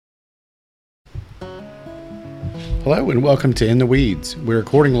Hello and welcome to In the Weeds. We're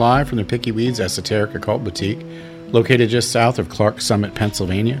recording live from the Picky Weeds Esoteric Occult Boutique, located just south of Clark Summit,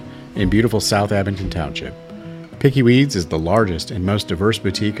 Pennsylvania, in beautiful South Abington Township. Picky Weeds is the largest and most diverse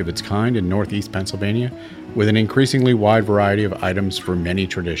boutique of its kind in Northeast Pennsylvania, with an increasingly wide variety of items for many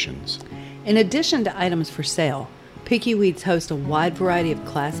traditions. In addition to items for sale, Picky Weeds hosts a wide variety of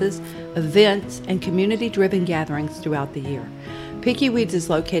classes, events, and community-driven gatherings throughout the year. Picky Weeds is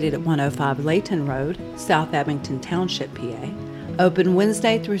located at 105 Layton Road, South Abington Township, PA. Open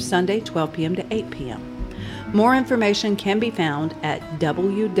Wednesday through Sunday, 12 p.m. to 8 p.m. More information can be found at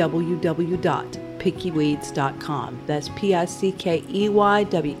www.pickyweeds.com. That's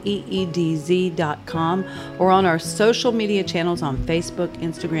PICKEYWEEDZ.com, or on our social media channels on Facebook,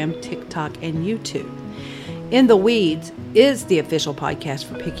 Instagram, TikTok, and YouTube. In the Weeds is the official podcast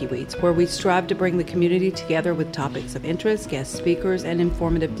for Picky Weeds, where we strive to bring the community together with topics of interest, guest speakers, and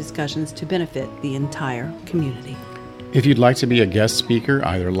informative discussions to benefit the entire community. If you'd like to be a guest speaker,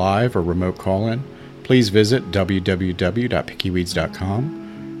 either live or remote call-in, please visit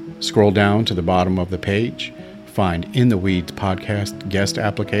www.pickyweeds.com. Scroll down to the bottom of the page, find In the Weeds podcast guest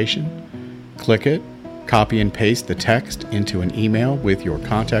application, click it, copy and paste the text into an email with your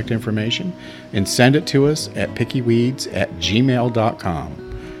contact information, and send it to us at pickyweeds@gmail.com.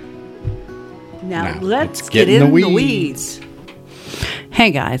 Now let's get in the weeds.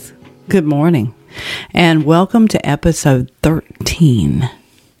 Hey guys, good morning, and welcome to episode 13.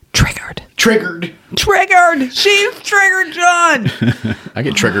 Triggered. She's triggered, John. I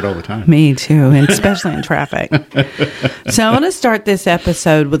get triggered all the time. Me too, and especially in traffic. So I want to start this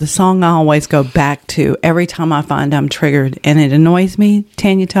episode with a song I always go back to every time I find I'm triggered. And it annoys me,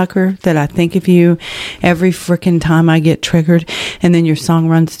 Tanya Tucker, that I think of you every freaking time I get triggered. And then your song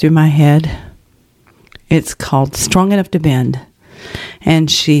runs through my head. It's called Strong Enough to Bend.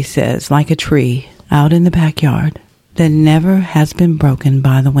 And she says, like a tree out in the backyard that never has been broken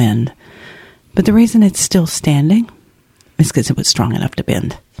by the wind. But the reason it's still standing is because it was strong enough to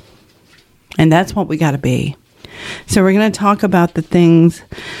bend. And that's what we got to be. So we're going to talk about the things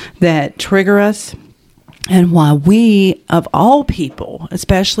that trigger us and why we, of all people,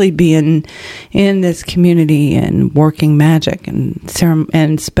 especially being in this community and working magic and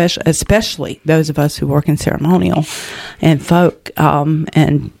especially those of us who work in ceremonial and folk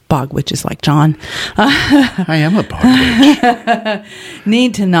and bog witches like John. I am a bog witch.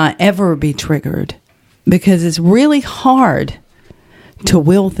 Need to not ever be triggered, because it's really hard to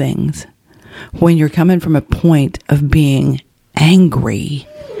will things when you're coming from a point of being angry,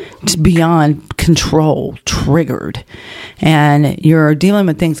 beyond control, triggered, and you're dealing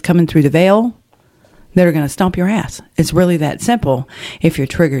with things coming through the veil that are going to stomp your ass. It's really that simple. If you're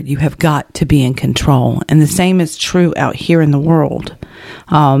triggered, you have got to be in control. And the same is true out here in the world,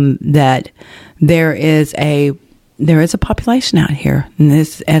 that there is a population out here. And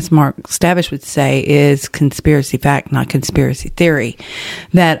this, as Mark Stavish would say, is conspiracy fact, not conspiracy theory,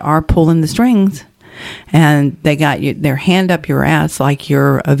 that are pulling the strings. And they got their hand up your ass like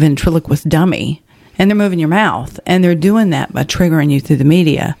you're a ventriloquist dummy. And they're moving your mouth. And they're doing that by triggering you through the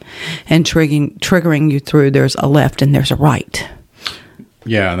media and triggering you through there's a left and there's a right.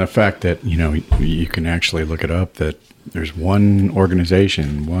 Yeah, and the fact that, you can actually look it up, that there's one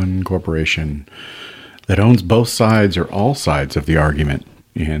organization, one corporation that owns both sides or all sides of the argument.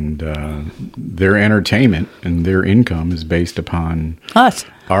 And their entertainment and their income is based upon us,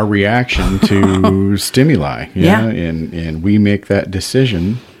 our reaction to stimuli. Yeah. And we make that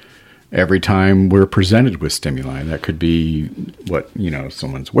decision every time we're presented with stimuli. That could be what,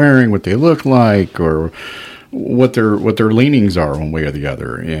 someone's wearing, what they look like, or what their leanings are one way or the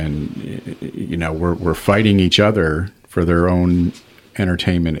other. And, we're fighting each other for their own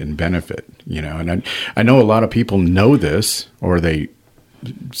entertainment and benefit, And I know a lot of people know this, or they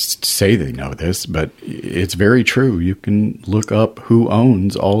say they know this, but it's very true. You can look up who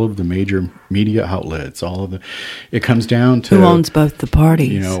owns all of the major media outlets, it comes down to who owns both the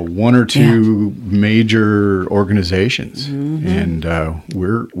parties, one or two major organizations. Mm-hmm. And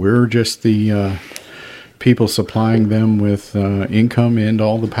we're just the people supplying them with income and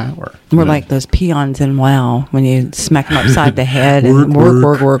all the power. We're like those peons in WoW when you smack them upside the head and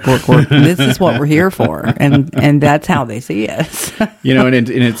work. This is what we're here for, and that's how they see us. And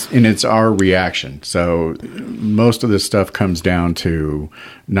it's our reaction. So most of this stuff comes down to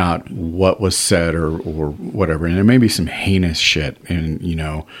not what was said or whatever, and there may be some heinous shit, and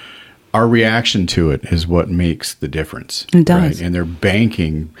our reaction to it is what makes the difference. It does, right? And they're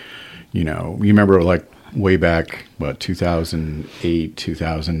banking. You remember like way back, 2008,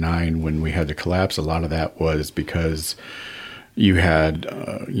 2009, when we had the collapse, a lot of that was because you had,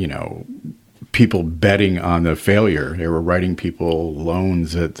 people betting on the failure. They were writing people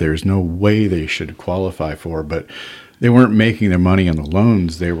loans that there's no way they should qualify for, but they weren't making their money on the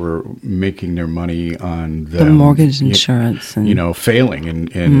loans. They were making their money on the mortgage insurance, and failing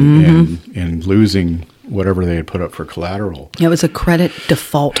and losing whatever they had put up for collateral. It was a credit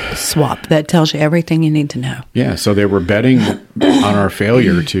default swap. That tells you everything you need to know. Yeah, so they were betting on our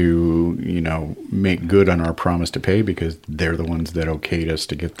failure to, make good on our promise to pay because they're the ones that okayed us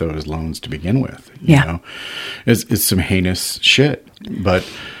to get those loans to begin with. You know? It's some heinous shit, but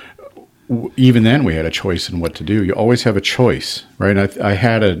even then we had a choice in what to do. You always have a choice, right? I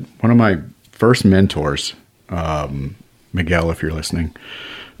had one of my first mentors, Miguel, if you're listening,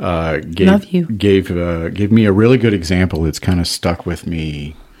 gave me a really good example that's kind of stuck with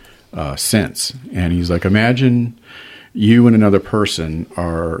me since. And he's like, imagine you and another person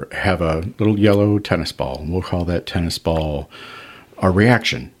have a little yellow tennis ball, and we'll call that tennis ball our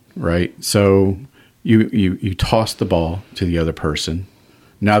reaction, right? So you toss the ball to the other person.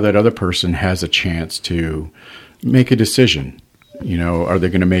 Now that other person has a chance to make a decision. Are they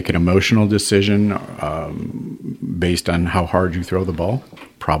going to make an emotional decision based on how hard you throw the ball?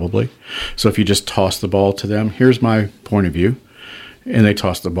 Probably. So if you just toss the ball to them, here's my point of view, and they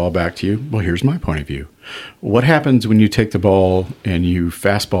toss the ball back to you, well, here's my point of view. What happens when you take the ball and you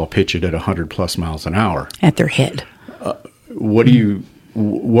fastball pitch it at 100 plus miles an hour? At their head. What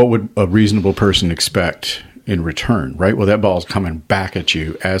would a reasonable person expect in return, right? Well, that ball's coming back at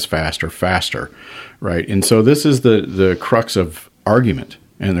you as fast or faster, right? And so this is the crux of argument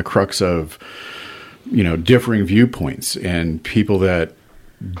and the crux of, differing viewpoints and people that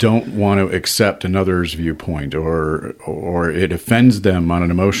don't want to accept another's viewpoint or it offends them on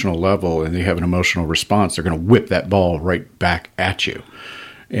an emotional level and they have an emotional response. They're going to whip that ball right back at you.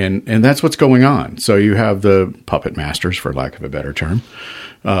 And that's what's going on. So you have the puppet masters, for lack of a better term.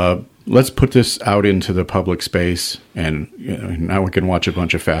 Let's put this out into the public space, and now we can watch a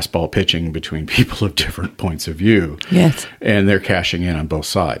bunch of fastball pitching between people of different points of view. Yes. And they're cashing in on both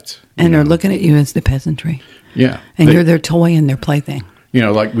sides. And they're looking at you as the peasantry. Yeah. And you're their toy and their plaything.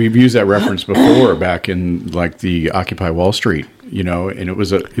 Like we've used that reference before back in like the Occupy Wall Street, and it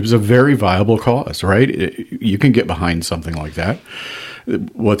was a very viable cause, right? You can get behind something like that,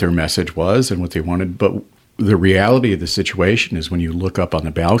 what their message was and what they wanted, but the reality of the situation is when you look up on the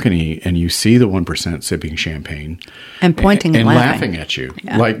balcony and you see the 1% sipping champagne and pointing and laughing at you,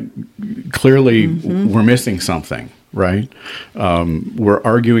 like clearly we're missing something, right? We're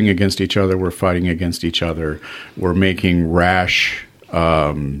arguing against each other. We're fighting against each other. We're making rash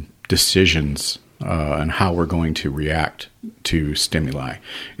decisions on how we're going to react to stimuli.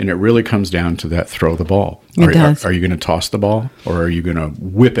 And it really comes down to that throw the ball. Are you going to toss the ball or are you going to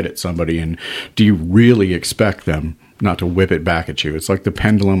whip it at somebody? And do you really expect them not to whip it back at you? It's like the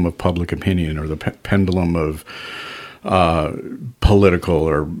pendulum of public opinion or the pendulum of political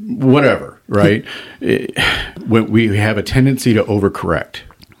or whatever, right? We have a tendency to overcorrect,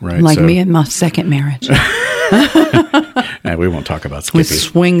 right? Like me and my second marriage. And we won't talk about Skippy. We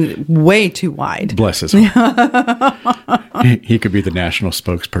swing way too wide. Bless his heart. He could be the national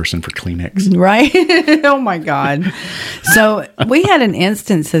spokesperson for Kleenex. Right? Oh, my God. So we had an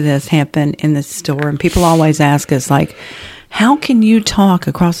instance of this happen in the store, and people always ask us, like, how can you talk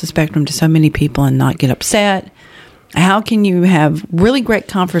across the spectrum to so many people and not get upset? How can you have really great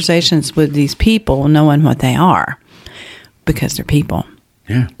conversations with these people knowing what they are? Because they're people.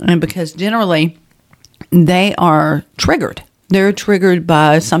 Yeah. And because generally they are triggered. They're triggered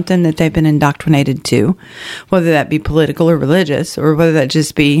by something that they've been indoctrinated to, whether that be political or religious, or whether that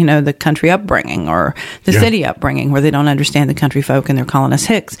just be, the country upbringing or the city upbringing where they don't understand the country folk and they're calling us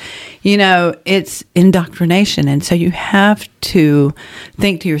hicks. It's indoctrination. And so you have to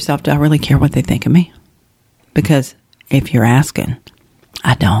think to yourself, do I really care what they think of me? Because if you're asking,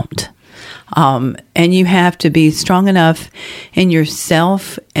 I don't. And you have to be strong enough in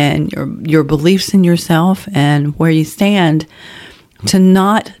yourself and your beliefs in yourself and where you stand to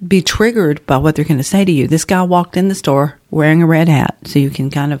not be triggered by what they're going to say to you. This guy walked in the store wearing a red hat, so you can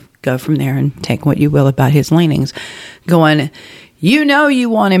kind of go from there and take what you will about his leanings, going, you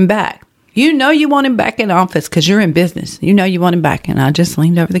want him back. You want him back in office because you're in business. You want him back. And I just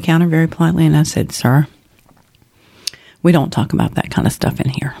leaned over the counter very politely and I said, sir, we don't talk about that kind of stuff in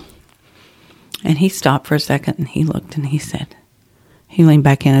here. And he stopped for a second and he looked and he said, he leaned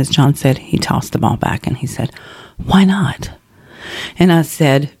back in, as John said, he tossed the ball back and he said, why not? And I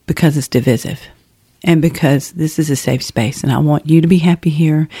said, because it's divisive. And because this is a safe space, and I want you to be happy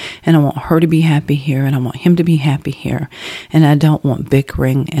here, and I want her to be happy here, and I want him to be happy here. And I don't want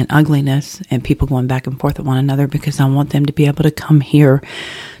bickering and ugliness and people going back and forth at one another, because I want them to be able to come here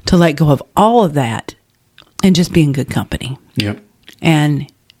to let go of all of that and just be in good company. Yep.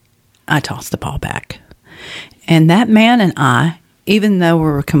 And I tossed the ball back. And that man and I, even though we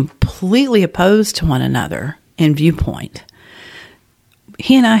were completely opposed to one another in viewpoint,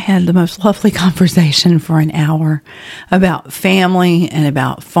 he and I had the most lovely conversation for an hour about family and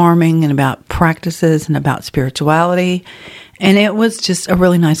about farming and about practices and about spirituality. And it was just a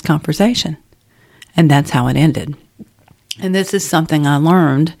really nice conversation. And that's how it ended. And this is something I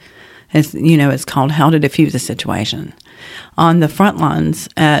learned, as you know, it's called How to Diffuse a Situation. On the front lines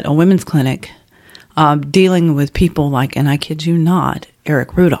at a women's clinic, dealing with people like, and I kid you not,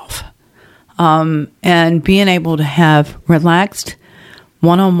 Eric Rudolph. And being able to have relaxed,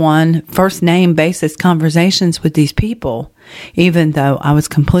 one-on-one, first-name basis conversations with these people, even though I was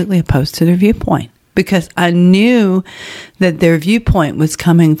completely opposed to their viewpoint, because I knew that their viewpoint was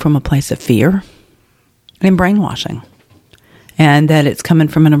coming from a place of fear and brainwashing, and that it's coming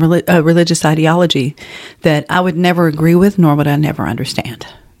from a religious ideology that I would never agree with, nor would I never understand.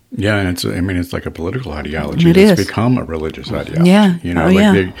 Yeah, and it's like a political ideology. It's become a religious ideology.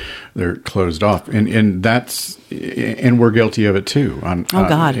 Yeah. They're closed off. And that's, and we're guilty of it too.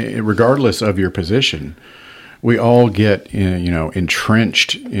 God. Regardless of your position, we all get,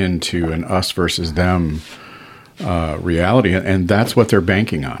 entrenched into an us versus them reality. And that's what they're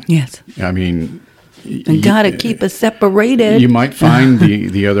banking on. Yes. I mean, you got to keep us separated. You might find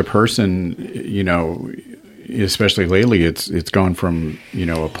the other person, especially lately, it's gone from,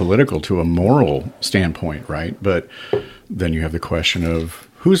 a political to a moral standpoint, right? But then you have the question of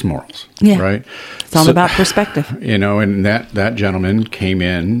whose morals, right? It's all about perspective. And that gentleman came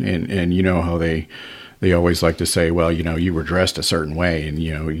in, and you know how they always like to say, well, you were dressed a certain way, and,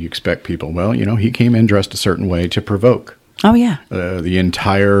 you expect people, well, he came in dressed a certain way to provoke. Oh, yeah. The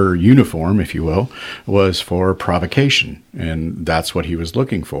entire uniform, if you will, was for provocation, and that's what he was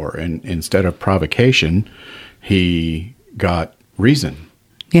looking for. And instead of provocation, he got reason.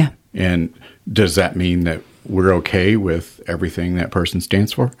 Yeah. And does that mean that we're okay with everything that person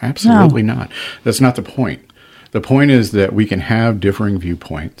stands for? Absolutely not. That's not the point. The point is that we can have differing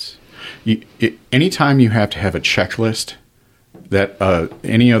viewpoints. Anytime you have to have a checklist that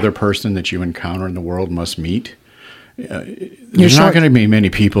any other person that you encounter in the world must meet, there's not going to be many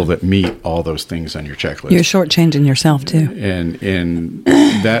people that meet all those things on your checklist. You're shortchanging yourself too, and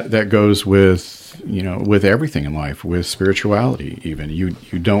that goes with with everything in life, with spirituality. Even you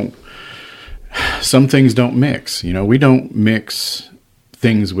don't. Some things don't mix. We don't mix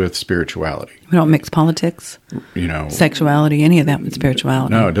things with spirituality. We don't mix politics, sexuality, any of that with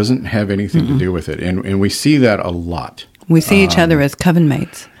spirituality. No, it doesn't have anything to do with it, and we see that a lot. We see each other as coven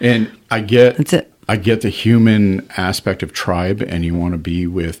mates, and that's it. I get the human aspect of tribe, and you want to be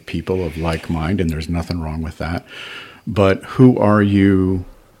with people of like mind, and there's nothing wrong with that. But who are you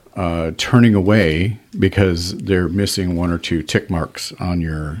turning away because they're missing one or two tick marks on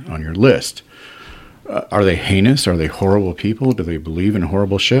your list? Are they heinous? Are they horrible people? Do they believe in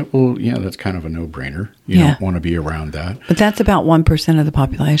horrible shit? Well, yeah, that's kind of a no-brainer. You don't want to be around that. But that's about 1% of the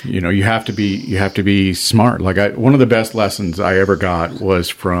population. You have to be smart. Like one of the best lessons I ever got was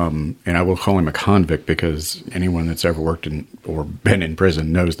from, and I will call him a convict because anyone that's ever worked in or been in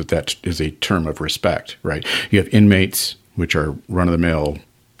prison knows that is a term of respect, right? You have inmates, which are run-of-the-mill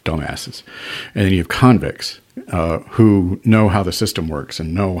dumbasses, and then you have convicts who know how the system works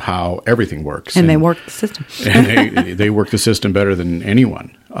and know how everything works. And they work the system. And they work the system better than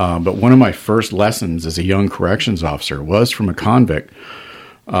anyone. But one of my first lessons as a young corrections officer was from a convict.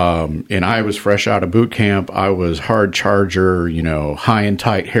 And I was fresh out of boot camp. I was hard charger, high and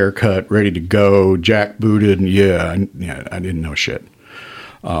tight haircut, ready to go, jackbooted. And I didn't know shit.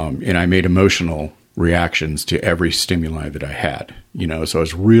 And I made emotional reactions to every stimuli that I had, so it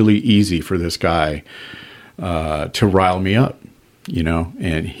was really easy for this guy to rile me up,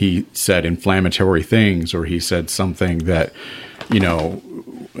 and he said inflammatory things, or he said something that,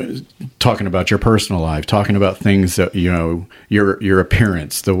 talking about your personal life, talking about things that, your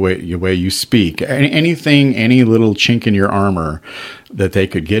appearance, the way you speak, anything, any little chink in your armor that they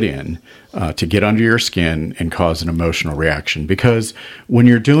could get in to get under your skin and cause an emotional reaction. Because when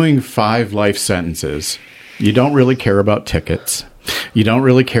you're doing 5 life sentences, you don't really care about tickets. You don't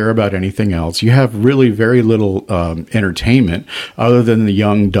really care about anything else. You have really very little entertainment other than the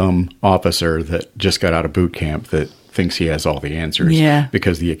young, dumb officer that just got out of boot camp that thinks he has all the answers Yeah.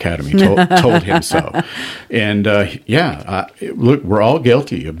 because the academy told him so. And look, we're all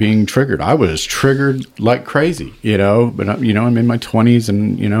guilty of being triggered. I was triggered like crazy, but I'm in my 20s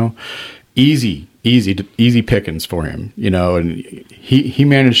and, easy pickings for him, and he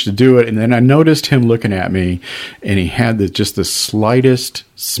managed to do it. And then I noticed him looking at me, and he had just the slightest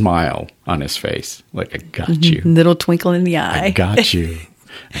smile on his face. Like, I got you. Little twinkle in the eye. I got you.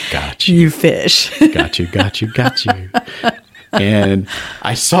 I got you. You fish. Got you. And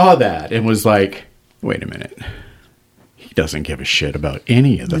I saw that and was like, wait a minute. He doesn't give a shit about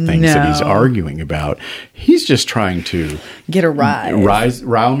any of the things that he's arguing about. He's just trying to get a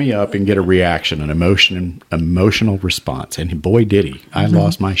rile me up and get a reaction, an emotional response. And boy, did he. I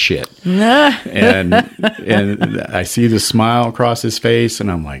lost my shit. and I see the smile across his face,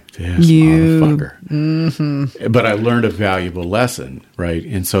 and I'm like, this motherfucker. Mm-hmm. But I learned a valuable lesson, right?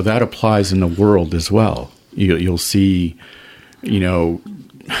 And so that applies in the world as well. You'll see,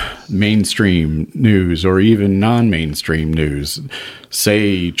 mainstream news or even non-mainstream news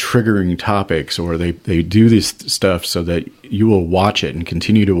say triggering topics, or they do this stuff so that you will watch it and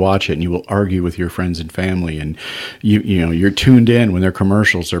continue to watch it, and you will argue with your friends and family, and you're tuned in when their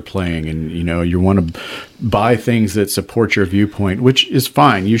commercials are playing, and you want to buy things that support your viewpoint, which is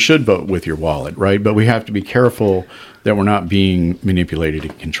fine. You should vote with your wallet, right? But we have to be careful that we're not being manipulated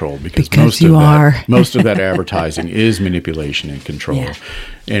and controlled, because most of that advertising is manipulation and control. Yeah.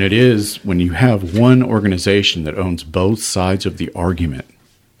 And it is when you have one organization that owns both sides of the argument.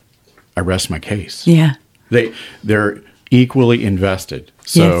 I rest my case. Yeah. They're equally invested.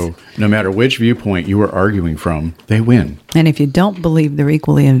 So no matter which viewpoint you are arguing from, they win. And if you don't believe they're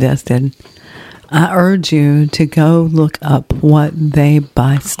equally invested, I urge you to go look up what they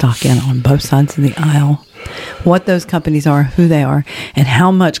buy stock in on both sides of the aisle, what those companies are, who they are, and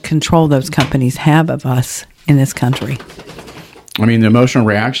how much control those companies have of us in this country. I mean, the emotional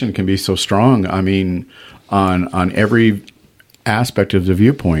reaction can be so strong, on every aspect of the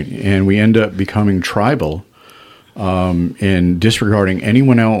viewpoint, and we end up becoming tribal and disregarding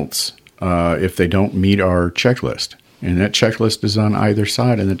anyone else if they don't meet our checklist. And that checklist is on either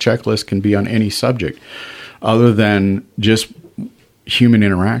side, and the checklist can be on any subject other than just human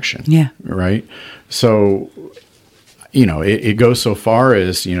interaction. Yeah. Right? So, it goes so far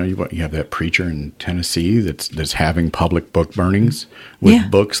as, you have that preacher in Tennessee that's having public book burnings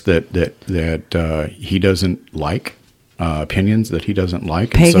with books that he doesn't like, opinions that he doesn't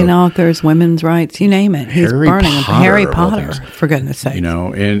like. Pagan authors, women's rights, you name it. He's burning them. Harry Potter, for goodness sake.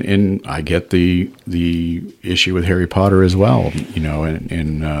 And I get the issue with Harry Potter as well,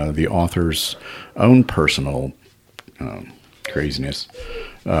 and the author's own personal craziness.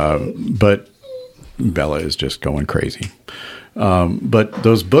 But Bella is just going crazy. But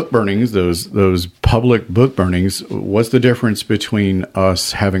those book burnings, those public book burnings, what's the difference between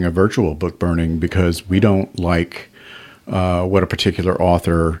us having a virtual book burning because we don't like what a particular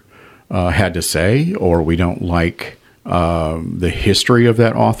author had to say, or we don't like the history of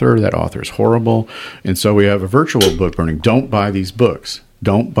that author's horrible, and so we have a virtual book burning. Don't buy these books.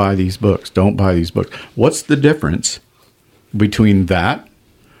 Don't buy these books. Don't buy these books. What's the difference between that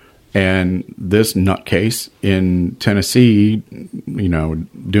and this nutcase in Tennessee,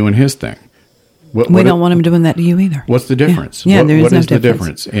 doing his thing? We don't want him doing that to you either. What's the difference? Yeah, there is what no is the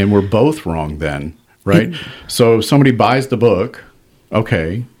difference. And we're both wrong then, right? So somebody buys the book.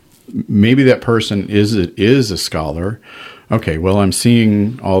 Okay, maybe that person is a scholar. Okay, well, I'm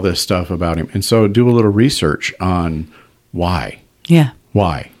seeing all this stuff about him. And so do a little research on why. Yeah.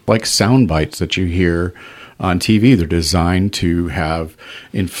 Why? Like sound bites that you hear on TV, they're designed to have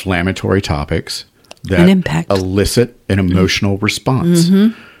inflammatory topics that elicit an emotional response.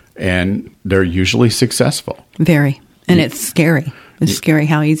 Mm-hmm. And they're usually successful. Very. And it's scary. It's scary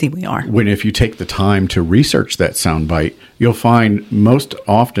how easy we are. When if you take the time to research that soundbite, you'll find most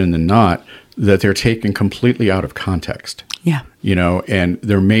often than not that they're taken completely out of context. Yeah. And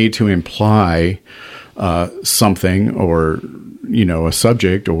they're made to imply something or, a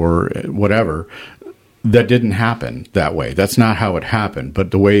subject or whatever that didn't happen that way. That's not how it happened. But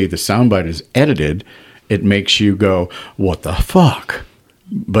the way the soundbite is edited, it makes you go, what the fuck?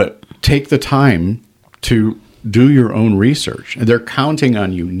 But take the time to do your own research. And they're counting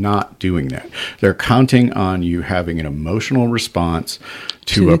on you not doing that. They're counting on you having an emotional response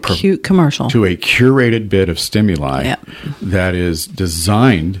to a cute commercial, to a curated bit of stimuli that is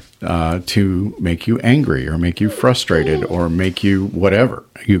designed to make you angry or make you frustrated or make you whatever.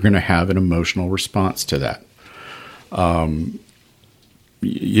 You're going to have an emotional response to that.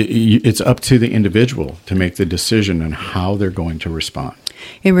 It's up to the individual to make the decision on how they're going to respond.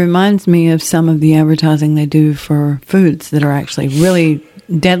 It reminds me of some of the advertising they do for foods that are actually really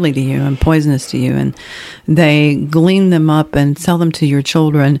deadly to you and poisonous to you, and they glean them up and sell them to your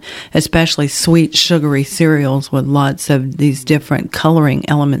children, especially sweet, sugary cereals with lots of these different coloring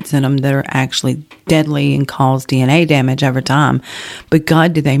elements in them that are actually deadly and cause DNA damage over time. But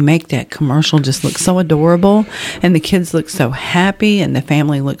God, do they make that commercial just look so adorable, and the kids look so happy, and the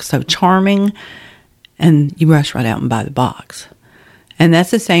family looks so charming, and you rush right out and buy the box. And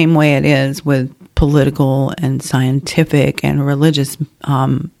that's the same way it is with political and scientific and religious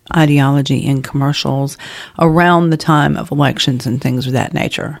ideology in commercials around the time of elections and things of that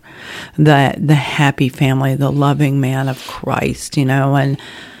nature. The happy family, the loving man of Christ, and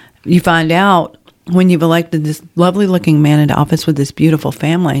you find out when you've elected this lovely looking man into office with this beautiful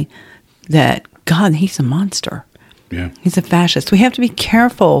family that, God, he's a monster. Yeah. He's a fascist. We have to be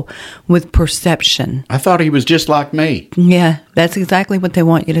careful with perception. I thought he was just like me. Yeah, that's exactly what they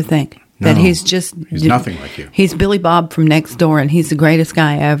want you to think. That No, he's nothing like you. He's Billy Bob from next door, and he's the greatest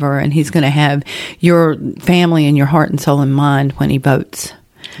guy ever, and he's going to have your family and your heart and soul in mind when he votes.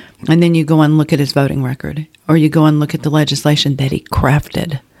 And then you go and look at his voting record, or you go and look at the legislation that he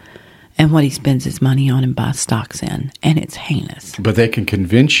crafted and what he spends his money on and buys stocks in, and it's heinous. But they can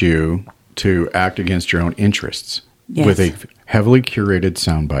convince you to act against your own interests. Yes. With a heavily curated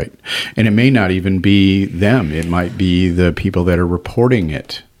soundbite. And it may not even be them. It might be the people that are reporting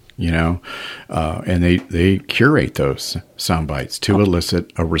it, and they curate those sound bites to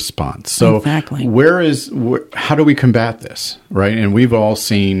elicit a response. So exactly. How do we combat this, right? And we've all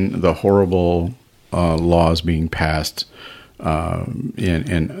seen the horrible laws being passed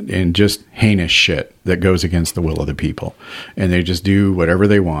and just heinous shit that goes against the will of the people. And they just do whatever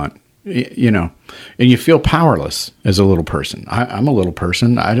they want. And you feel powerless as a little person. I'm a little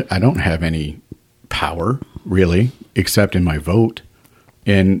person. I don't have any power, really, except in my vote.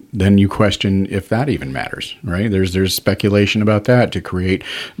 And then you question if that even matters, right? There's speculation about that to create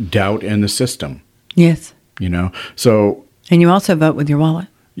doubt in the system. Yes. So... And you also vote with your wallet.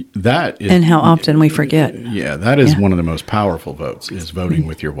 That is... And how often we forget. Yeah, that is one of the most powerful votes, is voting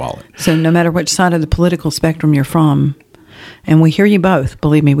with your wallet. So no matter which side of the political spectrum you're from... And we hear you both.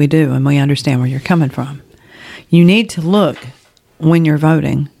 Believe me, we do. And we understand where you're coming from. You need to look, when you're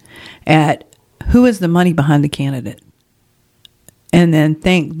voting, at who is the money behind the candidate. And then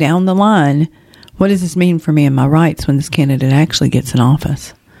think down the line, what does this mean for me and my rights when this candidate actually gets in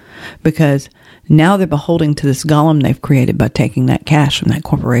office? Because now they're beholden to this golem they've created by taking that cash from that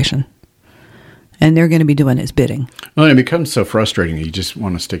corporation. And they're going to be doing his bidding. Well, it becomes so frustrating that you just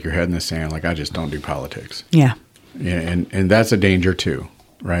want to stick your head in the sand like, I just don't do politics. Yeah. And that's a danger too,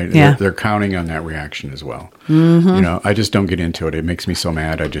 right? Yeah. They're counting on that reaction as well. Mm-hmm. I just don't get into it. It makes me so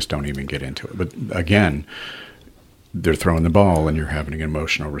mad. I just don't even get into it. But again, they're throwing the ball and you're having an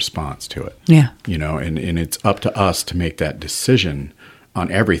emotional response to it. Yeah. And it's up to us to make that decision on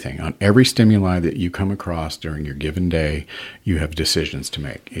everything, on every stimuli that you come across during your given day. You have decisions to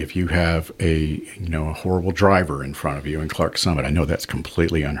make. If you have a horrible driver in front of you in Clark Summit, I know that's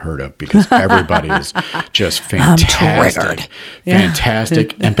completely unheard of because everybody is just fantastic,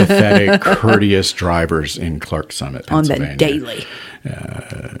 fantastic, empathetic, courteous drivers in Clark Summit, Pennsylvania. On the daily.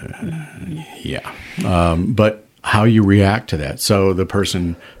 But how you react to that. So the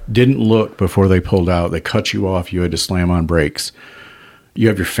person didn't look before they pulled out. They cut you off. You had to slam on brakes. You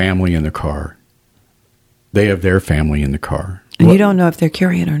have your family in the car. They have their family in the car. And you don't know if they're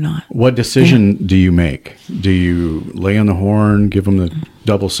curious or not. What decision do you make? Do you lay on the horn, give them the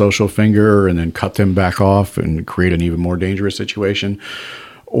double social finger, and then cut them back off and create an even more dangerous situation?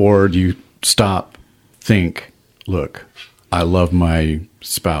 Or do you stop, think, look, I love my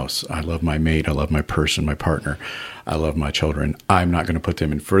spouse. I love my mate. I love my person, my partner. I love my children. I'm not going to put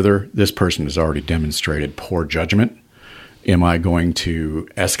them in further. This person has already demonstrated poor judgment. Am I going to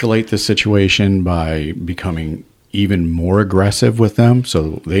escalate the situation by becoming even more aggressive with them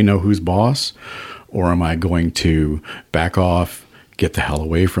so they know who's boss? Or am I going to back off, get the hell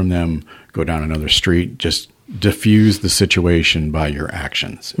away from them, go down another street, just diffuse the situation by your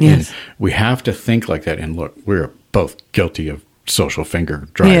actions? Yes. And we have to think like that. And look, we're both guilty of social finger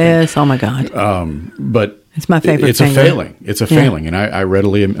driving. Yes, oh my God. But it's my favorite It's thing. a failing. It's a failing. And I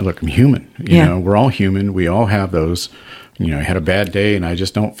readily admit, look, I'm human. We're all human. We all have those. I had a bad day and I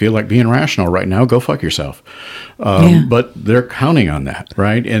just don't feel like being rational right now. Go fuck yourself. But they're counting on that,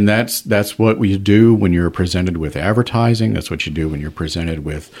 right? And that's what we do when you're presented with advertising. That's what you do when you're presented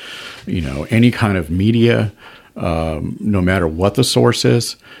with, any kind of media. no matter what the source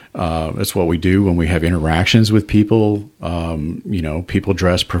is. It's what we do when we have interactions with people. People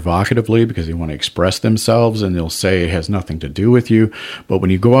dress provocatively because they want to express themselves, and they'll say it has nothing to do with you. But when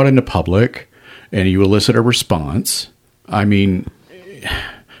you go out into public and you elicit a response, I mean,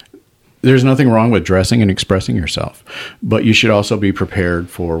 there's nothing wrong with dressing and expressing yourself. But you should also be prepared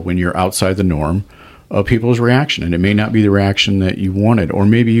for when you're outside the norm of people's reaction. And it may not be the reaction that you wanted, or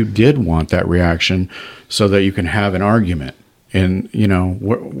maybe you did want that reaction so that you can have an argument. And,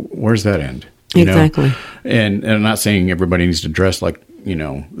 where's that end? Exactly. And I'm not saying everybody needs to dress like,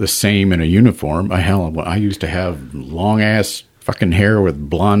 the same in a uniform. I used to have long ass fucking hair with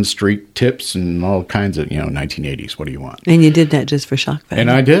blonde streaked tips and all kinds of, 1980s. What do you want? And you did that just for shock value.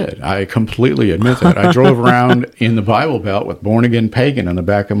 And I did. I completely admit that. I drove around in the Bible Belt with Born Again Pagan on the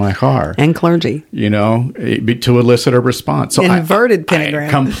back of my car. And clergy. To elicit a response. So inverted pentagram.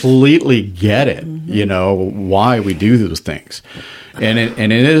 I completely get it, why we do those things. And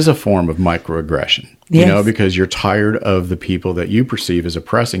it is a form of microaggression. Yes. Because you're tired of the people that you perceive as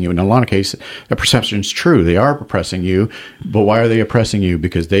oppressing you. In a lot of cases, the perception is true. They are oppressing you. But why are they oppressing you?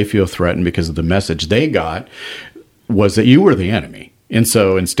 Because they feel threatened because of the message they got was that you were the enemy. And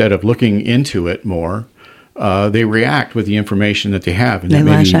so instead of looking into it more, they react with the information that they have. And they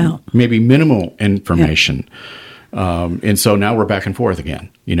lash out. Maybe minimal information. Yeah. And so now we're back and forth again.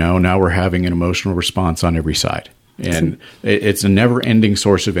 Now we're having an emotional response on every side. And it's a never-ending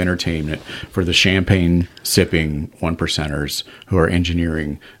source of entertainment for the champagne-sipping one-percenters who are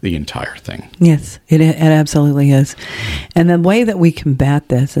engineering the entire thing. Yes, it absolutely is. And the way that we combat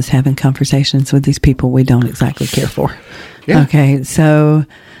this is having conversations with these people we don't exactly care for. Yeah. Okay, so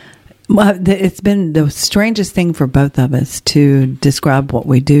it's been the strangest thing for both of us to describe what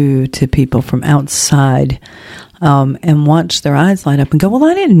we do to people from outside and watch their eyes light up and go, well,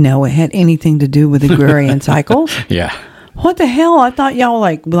 I didn't know it had anything to do with agrarian cycles. Yeah. What the hell? I thought y'all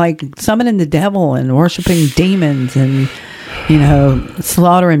like summoning the devil and worshiping demons and,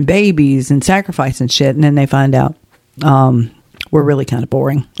 slaughtering babies and sacrificing shit. And then they find out we're really kind of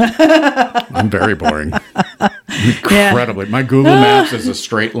boring. I'm very boring. Incredibly. Yeah. My Google Maps is a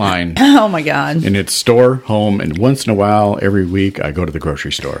straight line. Oh, my God. And it's store, home, and once in a while, every week, I go to the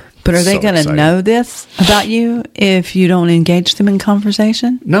grocery store. But are they going to know this about you if you don't engage them in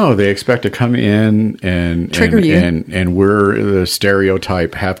conversation? No, they expect to come in and trigger you. And we're the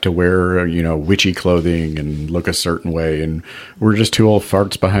stereotype, have to wear, witchy clothing and look a certain way. And we're just two old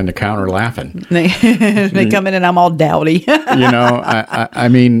farts behind the counter laughing. They come in and I'm all dowdy. I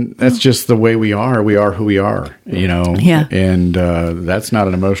mean, that's just the way we are. We are who we are, Yeah. And that's not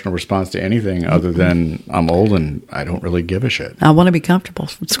an emotional response to anything other than I'm old and I don't really give a shit. I want to be comfortable.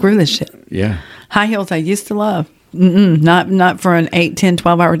 Screw this shit. Yeah. High heels I used to love. Not for an 8, 10,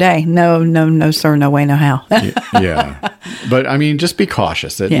 12-hour day. No, sir. No way, no how. Yeah. But, I mean, just be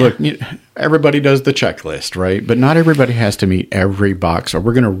cautious. Look, everybody does the checklist, right? But not everybody has to meet every box, or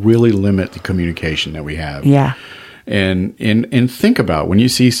we're going to really limit the communication that we have. Yeah. And think about when you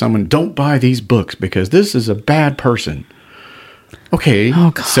see someone, don't buy these books because this is a bad person. Okay,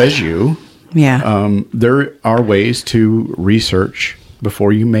 says you. Yeah. There are ways to research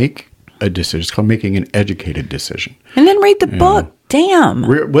before you make a decision. It's called making an educated decision. And then read the book.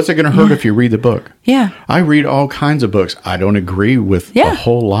 Damn. What's it going to hurt if you read the book? Yeah. I read all kinds of books. I don't agree with a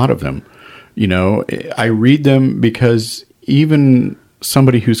whole lot of them. I read them because even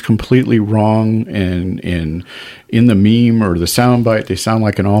somebody who's completely wrong and in the meme or the soundbite, they sound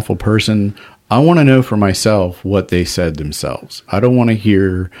like an awful person. I want to know for myself what they said themselves. I don't want to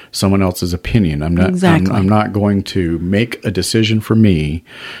hear someone else's opinion. I'm not. Exactly. I'm not going to make a decision for me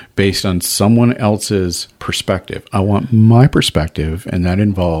based on someone else's perspective. I want my perspective, and that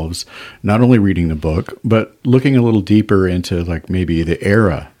involves not only reading the book, but looking a little deeper into like maybe the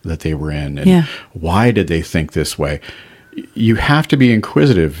era that they were in and why did they think this way. You have to be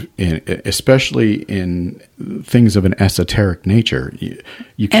inquisitive, especially in things of an esoteric nature.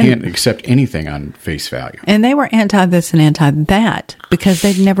 You can't accept anything on face value. And they were anti this and anti that because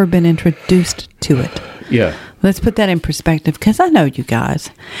they'd never been introduced to it. Yeah. Let's put that in perspective because I know you guys.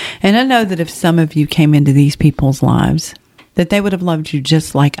 And I know that if some of you came into these people's lives, that they would have loved you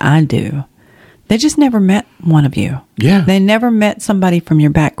just like I do. They just never met one of you. Yeah. They never met somebody from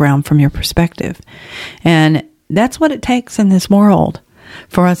your background, from your perspective. And that's what it takes in this world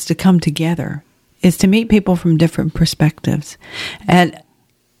for us to come together, is to meet people from different perspectives. And,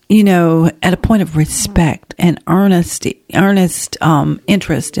 at a point of respect and earnest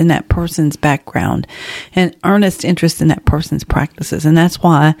interest in that person's background and earnest interest in that person's practices. And that's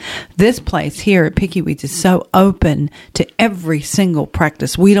why this place here at Picky Weeds is so open to every single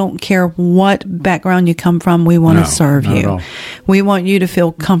practice. We don't care what background you come from. We want to serve you. We want you to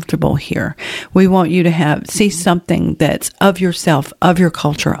feel comfortable here. We want you to see something that's of yourself, of your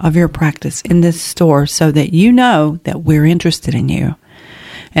culture, of your practice in this store, so that you know that we're interested in you.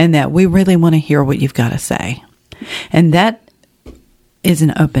 And that we really want to hear what you've got to say. And that is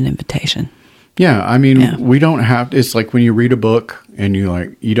an open invitation. Yeah, I mean, we don't have, it's like when you read a book and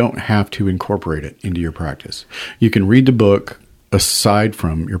you don't have to incorporate it into your practice. You can read the book aside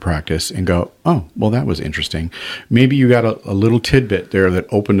from your practice and go, oh, well, that was interesting. Maybe you got a little tidbit there that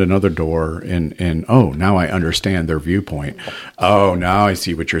opened another door and oh, now I understand their viewpoint. Oh, now I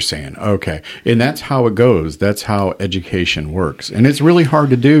see what you're saying. Okay. And that's how it goes. That's how education works. And it's really hard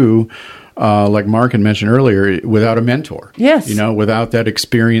to do, like Mark had mentioned earlier, without a mentor. Yes. Without that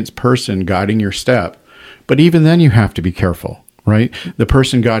experienced person guiding your step. But even then you have to be careful. Right, the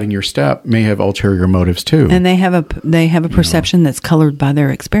person guiding your step may have ulterior motives too, and they have a perception that's colored by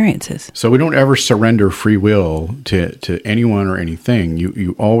their experiences. So we don't ever surrender free will to anyone or anything.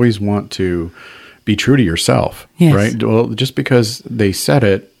 You always want to be true to yourself, yes. Right? Well, just because they said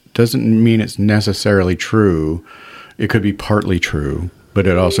it doesn't mean it's necessarily true. It could be partly true, but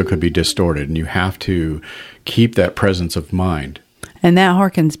it also could be distorted, and you have to keep that presence of mind. And that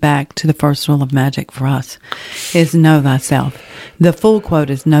harkens back to the first rule of magic for us, is know thyself. The full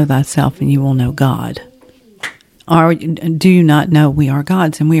quote is, know thyself and you will know God. Do you not know we are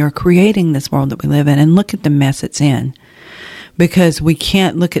gods and we are creating this world that we live in? And look at the mess it's in. Because we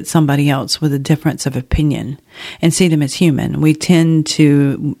can't look at somebody else with a difference of opinion and see them as human.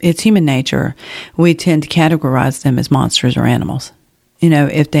 It's human nature. We tend to categorize them as monsters or animals,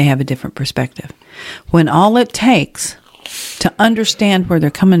 if they have a different perspective. When all it takes to understand where they're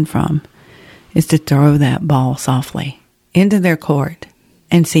coming from is to throw that ball softly into their court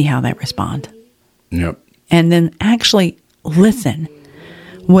and see how they respond. Yep. And then actually listen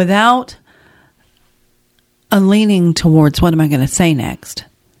without a leaning towards what am I going to say next.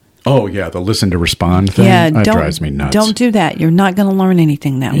 Oh, yeah, the listen to respond thing. Yeah, that drives me nuts. Don't do that. You're not going to learn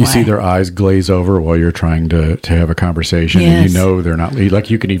anything that way. You see their eyes glaze over while you're trying to have a conversation, yes. And they're not,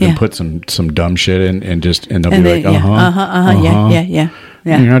 like you can even put some dumb shit in and they'll be like, yeah.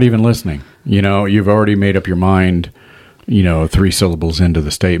 You're not even listening. You've already made up your mind, 3 syllables into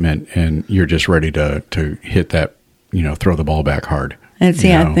the statement, and you're just ready to hit that, throw the ball back hard. And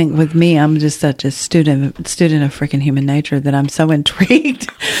see, I think with me, I'm just such a student of freaking human nature that I'm so intrigued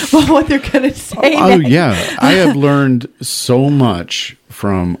by what they're going to say. Oh, yeah. I have learned so much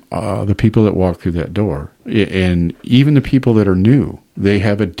from the people that walk through that door. And even the people that are new, they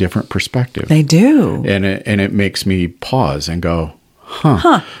have a different perspective. They do. And it makes me pause and go,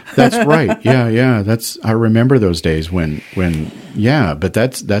 huh. That's right. Yeah. I remember those days when but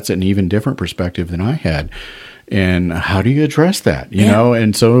that's an even different perspective than I had. And how do you address that? You know,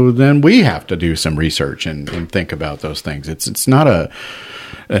 and so then we have to do some research and think about those things. It's not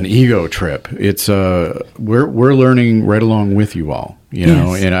an ego trip. It's we're learning right along with you all. You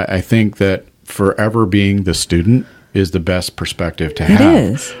know, and I think that forever being the student is the best perspective to have.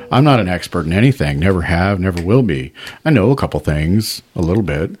 It is. I'm not an expert in anything. Never have. Never will be. I know a couple things, a little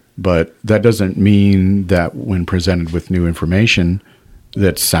bit, but that doesn't mean that when presented with new information,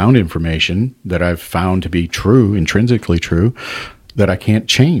 that's sound information that I've found to be true, intrinsically true, that I can't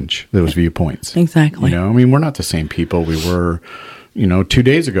change those viewpoints. Exactly. You know, I mean, we're not the same people we were, 2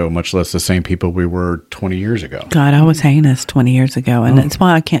 days ago, much less the same people we were 20 years ago. God, I was heinous 20 years ago, and that's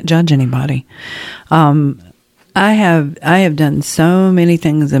why I can't judge anybody. I have done so many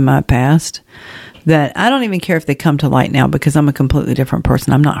things in my past that I don't even care if they come to light now because I'm a completely different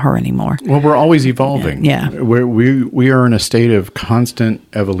person. I'm not her anymore. Well, we're always evolving. Yeah. We are in a state of constant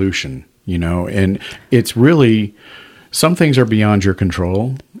evolution, and it's really, some things are beyond your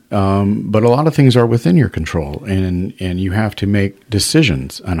control, but a lot of things are within your control, and you have to make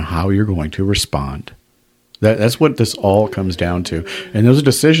decisions on how you're going to respond. That's what this all comes down to. And those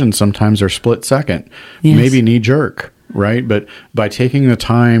decisions sometimes are split second, maybe knee jerk. Right. But by taking the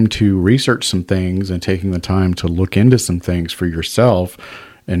time to research some things and taking the time to look into some things for yourself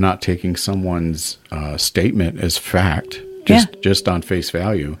and not taking someone's statement as fact, just on face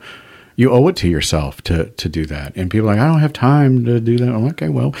value, you owe it to yourself to do that. And people are like, I don't have time to do that. I'm like, okay,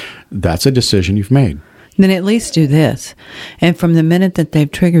 well, that's a decision you've made. Then at least do this. And from the minute that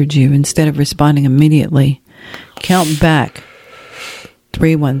they've triggered you, instead of responding immediately, count back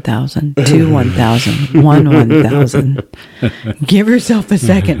 3 1,000, 2 1,000, 1 1,000. Give yourself a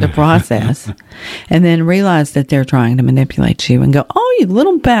second to process. And then realize that they're trying to manipulate you and go, oh, you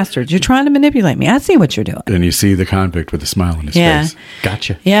little bastard, you're trying to manipulate me. I see what you're doing. Then you see the convict with a smile on his face.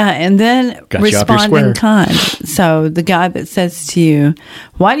 Gotcha. Yeah, and then Got respond in kind. So the guy that says to you,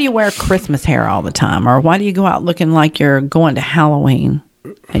 why do you wear Christmas hair all the time? Or why do you go out looking like you're going to Halloween?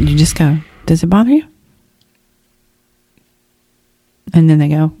 And you just go, does it bother you? And then they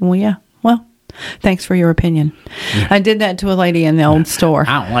go, well, yeah. Well, thanks for your opinion. Yeah. I did that to a lady in the old store.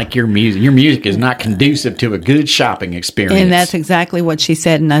 I don't like your music. Your music is not conducive to a good shopping experience. And that's exactly what she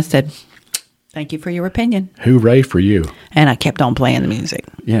said. And I said, thank you for your opinion. Hooray for you. And I kept on playing the music.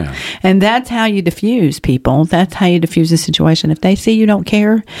 Yeah. And that's how you diffuse people. That's how you diffuse a situation. If they see you don't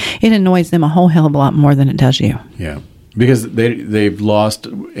care, it annoys them a whole hell of a lot more than it does you. Yeah. Because they've lost,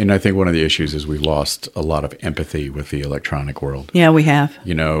 and I think one of the issues is we've lost a lot of empathy with the electronic world. Yeah, we have.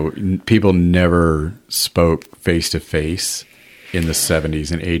 You know, people never spoke face-to-face in the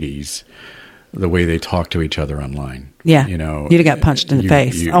 70s and 80s the way they talk to each other online. Yeah. You know, you'd have got punched in the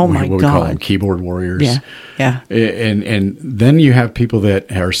face. Oh, my God. What we call them, keyboard warriors. Yeah. Yeah. And then you have people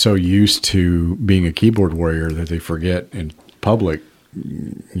that are so used to being a keyboard warrior that they forget in public.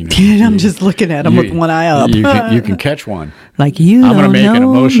 You know, I'm just looking at them with one eye up. You can catch one. Like I'm going to make an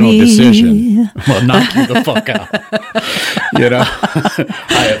emotional decision. Well, knock you the fuck out. You know,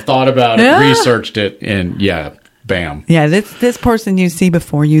 I have thought about it, researched it, and bam. Yeah, this person you see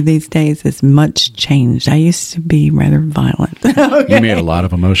before you these days is much changed. I used to be rather violent. Okay. You made a lot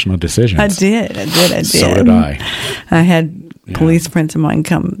of emotional decisions. I did. So did I. I had police friends of mine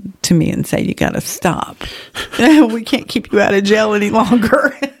come to me and say, you got to stop. We can't keep you out of jail any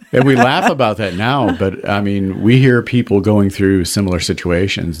longer. And we laugh about that now, but I mean, we hear people going through similar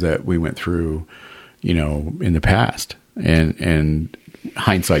situations that we went through, you know, in the past. And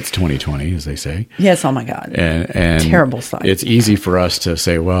hindsight's 20/20, as they say. Yes, oh my God. And terrible sight. It's easy for us to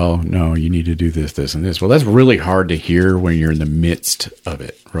say, well, no, you need to do this, this, and this. Well, that's really hard to hear when you're in the midst of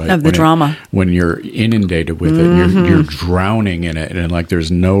it, right? Of the drama. When you're inundated with it, you're drowning in it, and like there's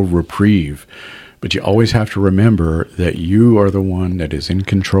no reprieve. But you always have to remember that you are the one that is in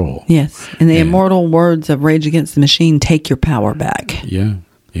control. Yes. And the immortal words of Rage Against the Machine, take your power back. Yeah.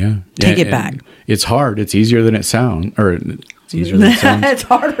 Yeah. Take it back. It's hard. It's easier than it sounds. Or it's easier than it sounds. It's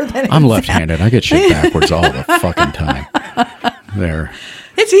harder than it sounds. I'm left-handed. I get shit backwards all the fucking time. There.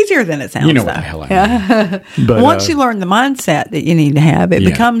 It's easier than it sounds. You know what the hell I mean. But, once you learn the mindset that you need to have, it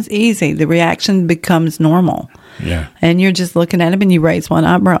becomes easy. The reaction becomes normal. Yeah. And you're just looking at him and you raise one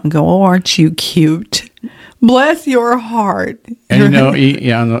eyebrow and go, oh, aren't you cute? Bless your heart. And,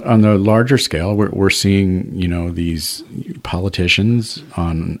 you know, on the larger scale, we're seeing, you know, these politicians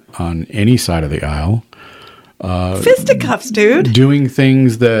on any side of the aisle. Fisticuffs, dude. Doing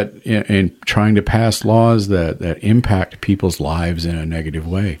things that, and trying to pass laws that impact people's lives in a negative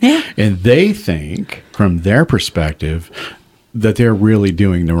way. Yeah. And they think, from their perspective, that they're really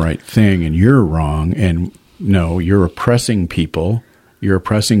doing the right thing and you're wrong. And no, you're oppressing people. You're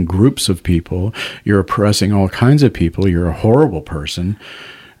oppressing groups of people. You're oppressing all kinds of people. You're a horrible person.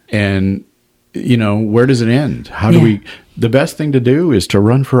 And, you know, where does it end? How do we... The best thing to do is to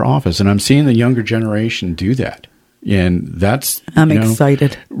run for office. And I'm seeing the younger generation do that. And that's... I'm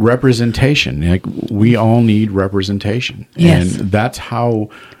excited. Representation. Like, we all need representation. Yes. And that's how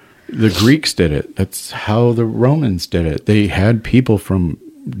the Greeks did it. That's how the Romans did it. They had people from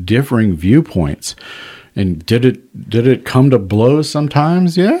differing viewpoints. And did it come to blows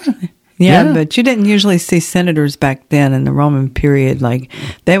sometimes? Yeah, but you didn't usually see senators back then in the Roman period. Like,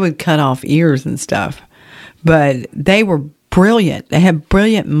 they would cut off ears and stuff. But they were brilliant. They had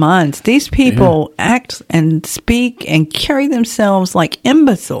brilliant minds. These people act and speak and carry themselves like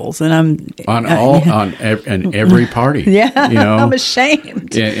imbeciles. And I'm on every party. Yeah, you know? I'm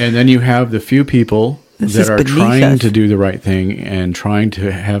ashamed. And then you have the few people that are trying us. to do the right thing and trying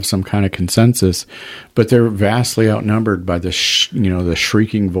to have some kind of consensus, but they're vastly outnumbered by the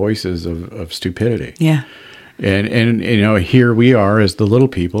shrieking voices of stupidity. Yeah. And you know, here we are as the little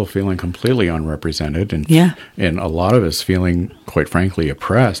people feeling completely unrepresented, and a lot of us feeling, quite frankly,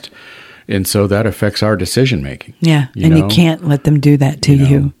 oppressed, and so that affects our decision making. Yeah, you can't let them do that to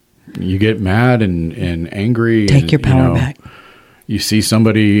you. You get mad and angry. Take your power back. You see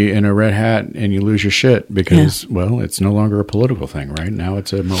somebody in a red hat and you lose your shit because, well, it's no longer a political thing, right? Now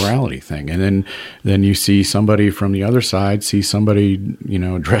it's a morality thing. And then you see somebody from the other side, see somebody, you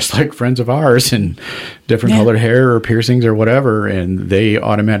know, dressed like friends of ours and different colored hair or piercings or whatever, and they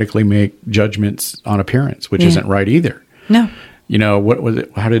automatically make judgments on appearance, which isn't right either. No. You know, what was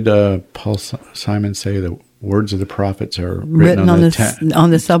it? How did Paul Simon say that words of the prophets are written on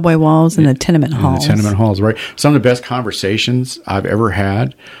the subway walls and the tenement halls. The tenement halls, right? Some of the best conversations I've ever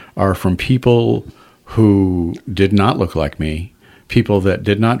had are from people who did not look like me, people that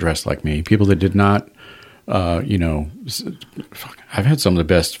did not dress like me, people that did not, I've had some of the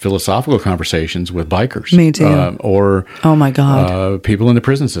best philosophical conversations with bikers. Me too. Or oh my God, people in the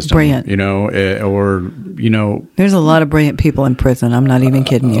prison system. Brilliant. There's a lot of brilliant people in prison. I'm not even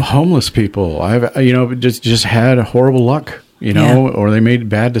kidding you. Homeless people. I've just had horrible luck. Or they made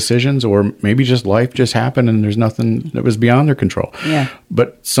bad decisions, or maybe just life just happened and there's nothing that was beyond their control. Yeah.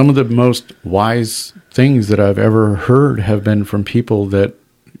 But some of the most wise things that I've ever heard have been from people that,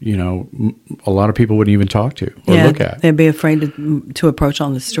 a lot of people wouldn't even talk to or look at. They'd be afraid to approach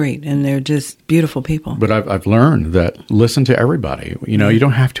on the street, and they're just beautiful people. But I've learned that listen to everybody. You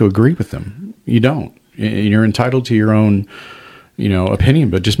don't have to agree with them. You don't. You're entitled to your own, opinion,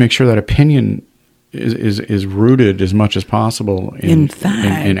 but just make sure that opinion is rooted as much as possible in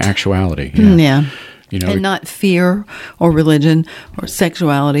fact, in actuality. Yeah. And not fear or religion or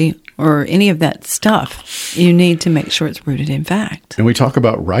sexuality or any of that stuff. You need to make sure it's rooted in fact. And we talk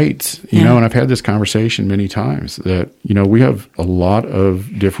about rights, and I've had this conversation many times that, we have a lot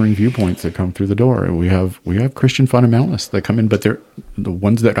of differing viewpoints that come through the door. And we have Christian fundamentalists that come in, but the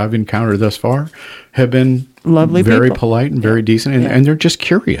ones that I've encountered thus far have been lovely, very people. Polite and very decent, and they're just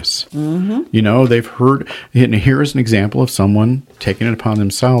curious. Mm-hmm. They've heard, and here is an example of someone taking it upon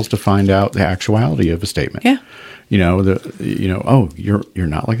themselves to find out the actuality of a statement. Yeah. Oh, you're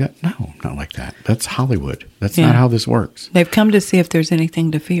not like that? No, I'm not like that. That's Hollywood. That's not how this works. They've come to see if there's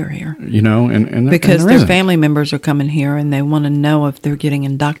anything to fear here. And because their family members are coming here and they want to know if they're getting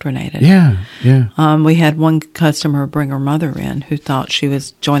indoctrinated. Yeah, yeah. We had one customer bring her mother in who thought she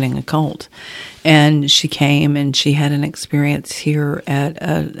was joining a cult. And she came and she had an experience here at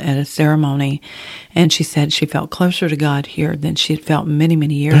a ceremony. And she said she felt closer to God here than she had felt in many,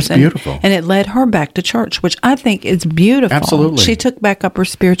 many years. That's beautiful. And it led her back to church, which I think is beautiful. Absolutely. She took back up her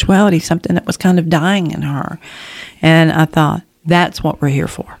spirituality, something that was kind of dying in her. And I thought, that's what we're here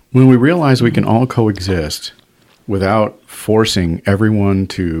for. When we realize we can all coexist without forcing everyone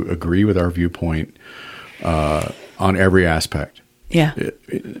to agree with our viewpoint on every aspect. Yeah.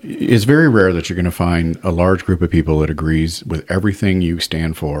 It's very rare that you're going to find a large group of people that agrees with everything you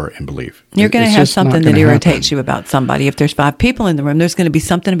stand for and believe. You're going to have something that irritates you about somebody. If there's 5 people in the room, there's going to be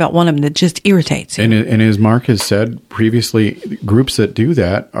something about one of them that just irritates you. And as Mark has said previously, groups that do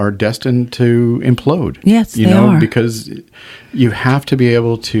that are destined to implode. Yes, they are. Because you have to be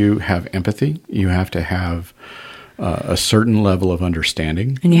able to have empathy. You have to have a certain level of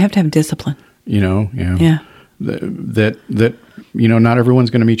understanding. And you have to have discipline. Yeah. That not everyone's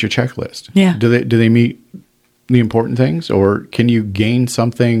going to meet your checklist. Yeah. Do they meet the important things, or can you gain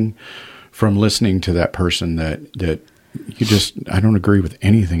something from listening to that person that you just, I don't agree with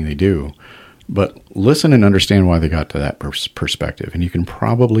anything they do, but listen and understand why they got to that perspective, and you can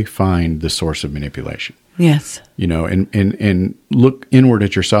probably find the source of manipulation. Yes. And look inward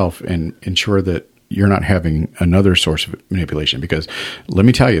at yourself and ensure that you're not having another source of manipulation, because let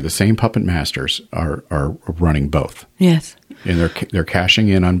me tell you, the same puppet masters are running both. Yes. And they're cashing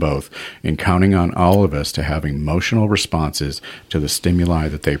in on both and counting on all of us to have emotional responses to the stimuli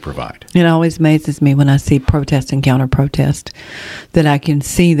that they provide. It always amazes me when I see protest and counter-protest that I can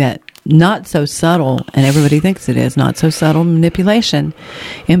see that not so subtle, and everybody thinks it is, not so subtle manipulation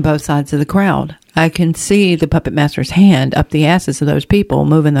in both sides of the crowd. I can see the puppet master's hand up the asses of those people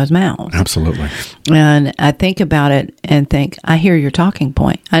moving those mouths. Absolutely. And I think about it and think, I hear your talking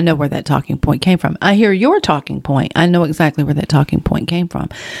point. I know where that talking point came from. I hear your talking point. I know exactly where that talking point came from.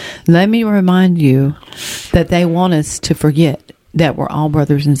 Let me remind you that they want us to forget that we're all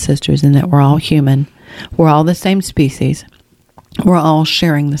brothers and sisters and that we're all human. We're all the same species. We're all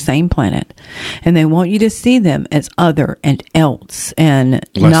sharing the same planet, and they want you to see them as other and else and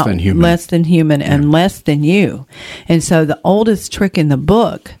less than human and less than you. And so the oldest trick in the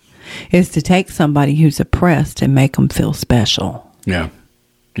book is to take somebody who's oppressed and make them feel special. Yeah.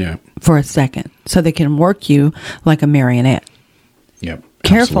 Yeah. For a second, so they can work you like a marionette. Yep.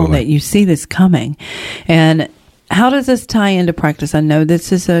 Careful absolutely. that you see this coming. And how does this tie into practice? I know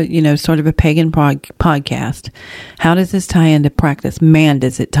this is a, sort of a pagan podcast. How does this tie into practice? Man,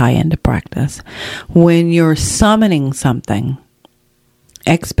 does it tie into practice. When you're summoning something,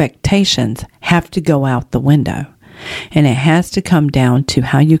 expectations have to go out the window. And it has to come down to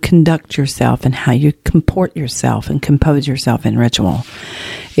how you conduct yourself and how you comport yourself and compose yourself in ritual.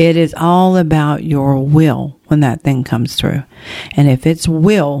 It is all about your will when that thing comes through. And if its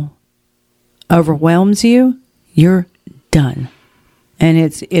will overwhelms you, you're done. And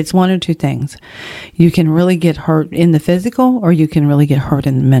it's one or two things. You can really get hurt in the physical, or you can really get hurt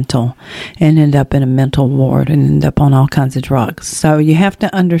in the mental and end up in a mental ward and end up on all kinds of drugs. So you have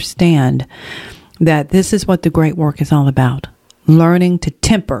to understand that this is what the great work is all about. Learning to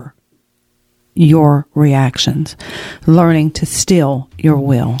temper your reactions, learning to still your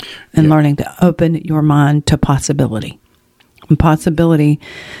will, and learning to open your mind to possibility. And possibility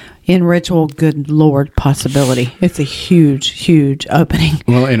in ritual, good Lord, possibility. It's a huge, huge opening.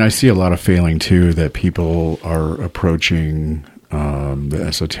 Well, and I see a lot of failing, too, that people are approaching the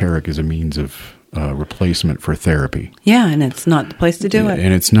esoteric as a means of replacement for therapy. Yeah, and it's not the place to do it.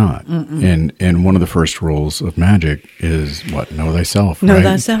 And it's not. And one of the first rules of magic is what? Know thyself, Know right?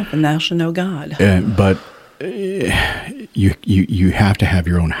 thyself, and thou shalt know God. But you have to have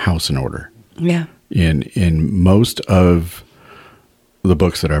your own house in order. Yeah. In most of the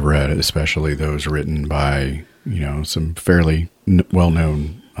books that I've read, especially those written by, some fairly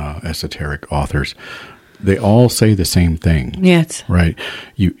well-known esoteric authors, they all say the same thing. Yes. Right?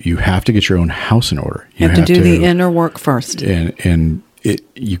 You have to get your own house in order. You have to do the inner work first. And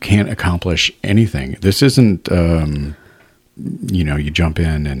you can't accomplish anything. This isn't, you jump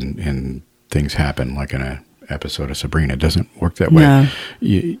in and things happen like in a episode of Sabrina. It doesn't work that way. No.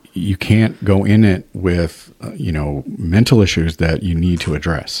 You can't go in it with, mental issues that you need to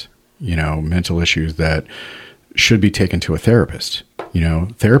address, mental issues that should be taken to a therapist.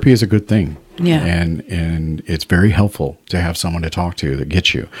 Therapy is a good thing. Yeah. And it's very helpful to have someone to talk to that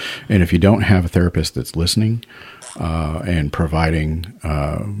gets you. And if you don't have a therapist that's listening, and providing,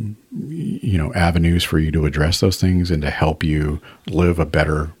 avenues for you to address those things and to help you live a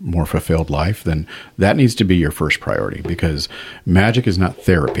better, more fulfilled life, then that needs to be your first priority, because magic is not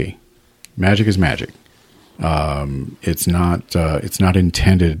therapy. Magic is magic. It's not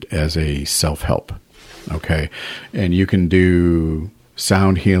intended as a self-help. Okay. And you can do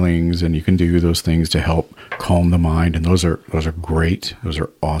sound healings and you can do those things to help calm the mind. And those are great. Those are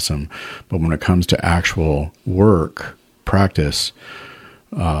awesome. But when it comes to actual work, practice,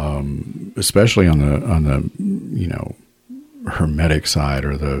 especially on the hermetic side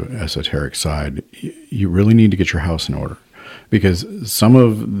or the esoteric side, you really need to get your house in order, because some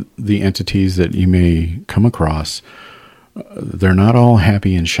of the entities that you may come across, they're not all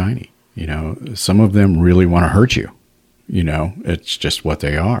happy and shiny. Some of them really want to hurt you. It's just what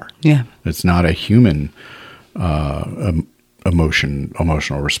they are. Yeah. It's not a human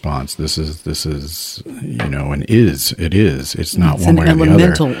emotional response. This is it is. It's not it's one way or the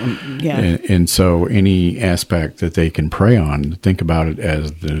elemental, other. Yeah. And so any aspect that they can prey on, think about it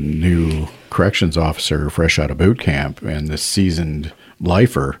as the new corrections officer fresh out of boot camp and the seasoned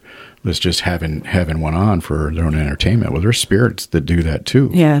lifer that's just having one on for their own entertainment. Well, there's spirits that do that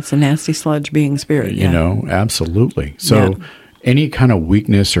too. Yeah, it's a nasty sludge being spirit. Absolutely. So any kind of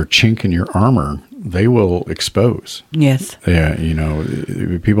weakness or chink in your armor, they will expose. Yes. Yeah,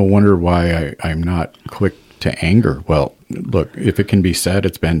 people wonder why I'm not quick to anger. Well, look, if it can be said,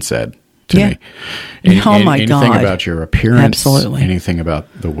 it's been said to me. Anything about your appearance, absolutely. Anything about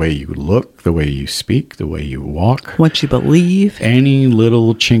the way you look, the way you speak, the way you walk, what you believe, any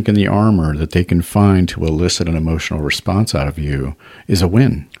little chink in the armor that they can find to elicit an emotional response out of you is a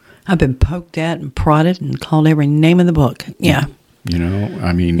win. I've been poked at and prodded and called every name in the book. Yeah.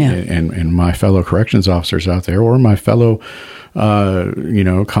 And my fellow corrections officers out there, or my fellow,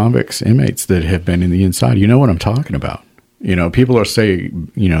 convicts, inmates that have been in the inside, you know what I'm talking about. People are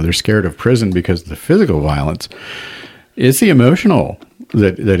saying, they're scared of prison because of the physical violence. It's the emotional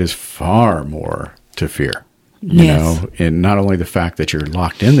that is far more to fear. And not only the fact that you're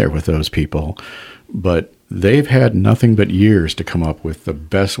locked in there with those people, but they've had nothing but years to come up with the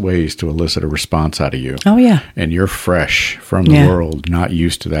best ways to elicit a response out of you. Oh, yeah. And you're fresh from the world, not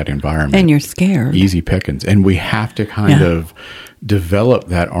used to that environment. And you're scared. Easy pickings. And we have to kind of develop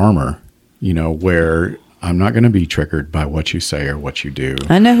that armor, where I'm not going to be triggered by what you say or what you do.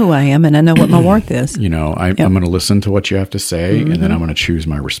 I know who I am, and I know what my worth is. I'm going to listen to what you have to say, and then I'm going to choose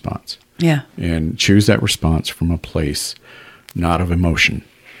my response. Yeah. And choose that response from a place not of emotion.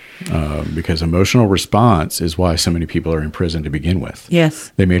 Because emotional response is why so many people are in prison to begin with.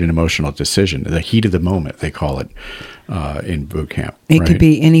 Yes. They made an emotional decision. The heat of the moment, they call it in boot camp. It could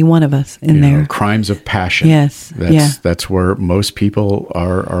be any one of us in there. Crimes of passion. Yes. That's where most people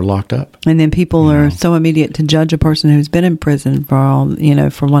are locked up. And then people are so immediate to judge a person who's been in prison for all,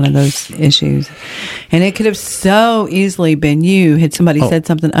 for one of those issues. And it could have so easily been you had somebody said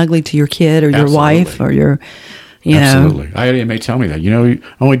something ugly to your kid or your wife or your... Absolutely. I had an inmate tell me that.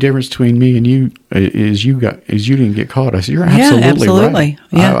 Only difference between me and you is you didn't get caught. I said, you're absolutely right.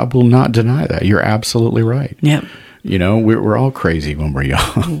 Yeah. I will not deny that. You're absolutely right. Yep. You know, we're all crazy when we're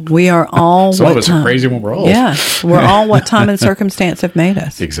young. We are all. Some of us are crazy when we're old. Yeah, we're all what time and circumstance have made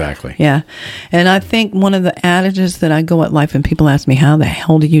us. Exactly. Yeah, and I think one of the adages that I go at life, and people ask me, "How the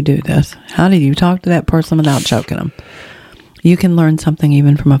hell do you do this? How do you talk to that person without choking them?" You can learn something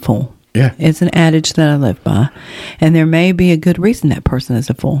even from a fool. Yeah, it's an adage that I live by, and there may be a good reason that person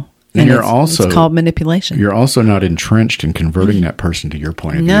is a fool. And it's called manipulation. You're also not entrenched in converting that person to your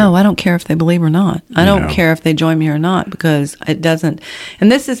point of view. No, I don't care if they believe or not. I don't care if they join me or not, because it doesn't. And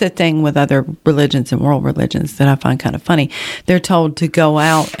this is a thing with other religions and world religions that I find kind of funny. They're told to go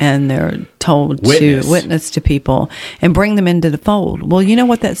out and they're told to witness to people and bring them into the fold. Well, you know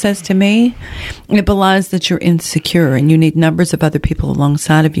what that says to me? It belies that you're insecure and you need numbers of other people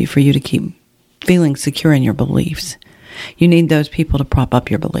alongside of you for you to keep feeling secure in your beliefs. You need those people to prop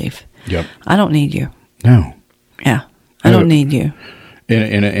up your belief. Yep. I don't need you. No. Yeah. I don't need you.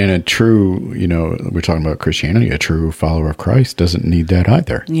 In a true, you know, we're talking about Christianity, a true follower of Christ doesn't need that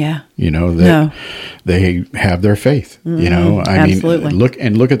either. Yeah. You know, they have their faith, you know. I absolutely.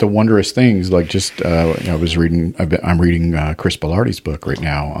 mean, look at the wondrous things, like just, I'm reading Chris Bellardi's book right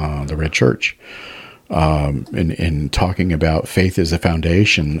now, The Red Church, and talking about faith as the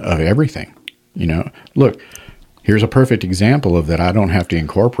foundation of everything, you know. Look, here's a perfect example of that. I don't have to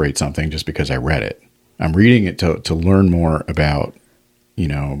incorporate something just because I read it. I'm reading it to learn more about, you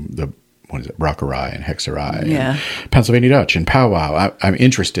know, Rockaway and Hexerai and Pennsylvania Dutch and powwow. I'm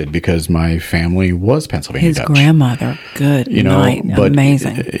interested because my family was Pennsylvania Dutch. His grandmother, good night, but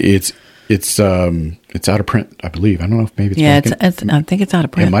amazing. It's out of print, I believe. I don't know if maybe it's I think it's out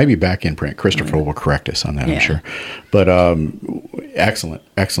of print. It might be back in print. Christopher will correct us on that, I'm sure. But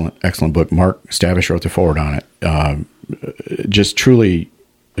excellent book. Mark Stavish wrote the foreword on it. Just truly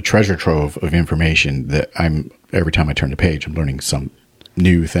a treasure trove of information that every time I turn the page, I'm learning some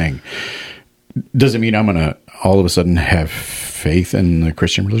new thing. Does it mean I'm going to all of a sudden have faith in the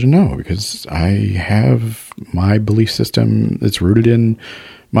Christian religion? No, because I have my belief system that's rooted in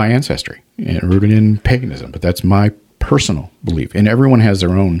my ancestry and rooted in paganism, but that's my personal belief. And everyone has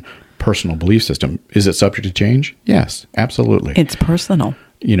their own personal belief system. Is it subject to change? Yes, absolutely. It's personal.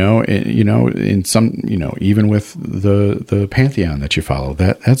 You know, in some, you know, even with the pantheon that you follow,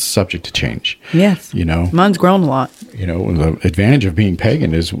 that's subject to change. Yes. You know, mine's grown a lot. You know, the advantage of being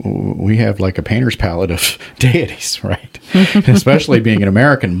pagan is we have like a painter's palette of deities, right? Especially being an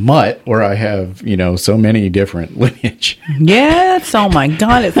American mutt, where I have, you know, so many different lineage. Yes. Oh my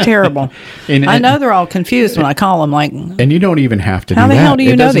God, it's terrible. And I know they're all confused when I call them like. And you don't even have to do that. How the hell do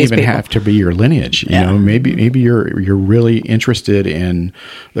you know these people? It doesn't even have to be your lineage. You know, maybe you're really interested in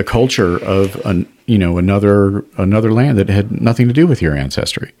the culture of another land that had nothing to do with your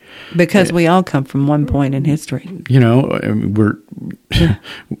ancestry, because we all come from one point in history. You know, we're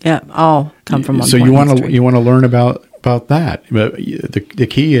all come from one. So point you want to learn about that, but the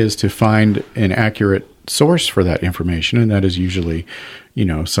key is to find an accurate source for that information, and that is usually, you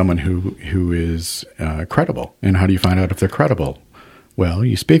know, someone who is credible. And how do you find out if they're credible? Well,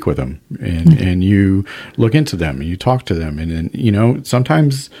 you speak with them and you look into them and you talk to them. And then, you know,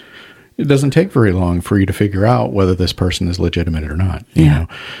 sometimes it doesn't take very long for you to figure out whether this person is legitimate or not, you know.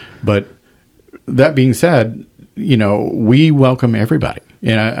 But that being said, you know, we welcome everybody.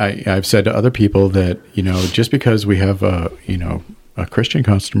 And I've said to other people that, you know, just because we have a Christian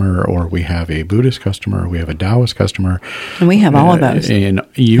customer, or we have a Buddhist customer, or we have a Taoist customer. And we have all of those. And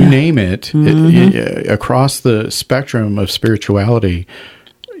you name it, across the spectrum of spirituality,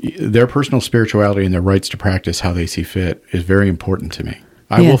 their personal spirituality and their rights to practice how they see fit is very important to me.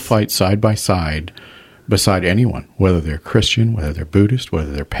 I will fight side by side beside anyone, whether they're Christian, whether they're Buddhist,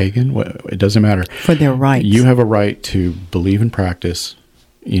 whether they're pagan, it doesn't matter. For their rights. You have a right to believe and practice,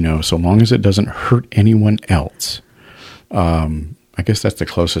 you know, so long as it doesn't hurt anyone else. I guess that's the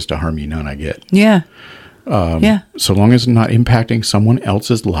closest to harm you none I get. Yeah. So long as it's not impacting someone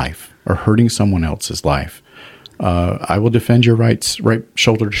else's life or hurting someone else's life, I will defend your rights right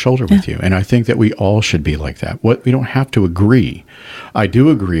shoulder to shoulder with you. And I think that we all should be like that. We don't have to agree. I do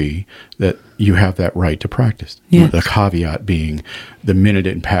agree that you have that right to practice. Yes. The caveat being the minute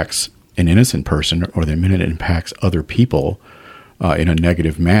it impacts an innocent person or the minute it impacts other people in a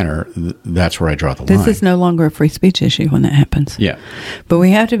negative manner, that's where I draw the line. This is no longer a free speech issue when that happens. Yeah. But we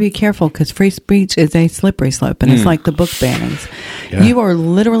have to be careful because free speech is a slippery slope, and it's like the book bannings. Yeah. You are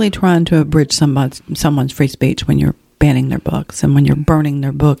literally trying to abridge someone's free speech when you're banning their books and when you're burning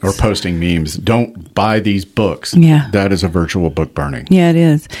their books. Or posting memes. Don't buy these books. Yeah. That is a virtual book burning. Yeah, it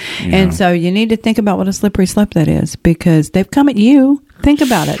is. And so you need to think about what a slippery slope that is, because they've come at you. Think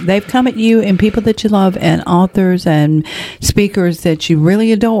about it. They've come at you and people that you love and authors and speakers that you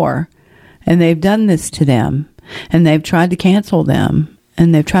really adore, and they've done this to them. and they've tried to cancel them,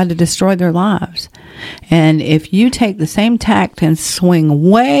 and they've tried to destroy their lives. And if you take the same tact and swing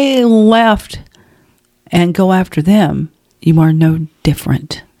way left and go after them, you are no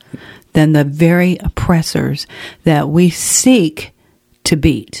different than the very oppressors that we seek to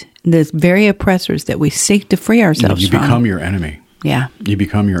beat. The very oppressors that we seek to free ourselves from. You become your enemy. Yeah. You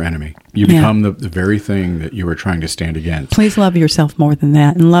become your enemy. You become the very thing that you were trying to stand against. Please love yourself more than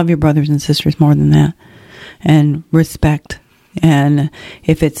that, and love your brothers and sisters more than that, and respect. And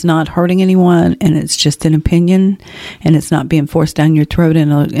if it's not hurting anyone, and it's just an opinion, and it's not being forced down your throat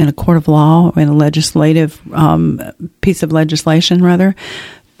in a court of law, or in a legislative piece of legislation, rather,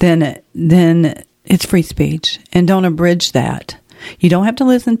 then it's free speech. And don't abridge that. You don't have to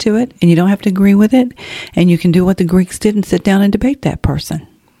listen to it, and you don't have to agree with it, and you can do what the Greeks did and sit down and debate that person.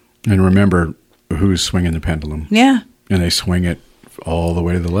 And remember who's swinging the pendulum. Yeah. And they swing it all the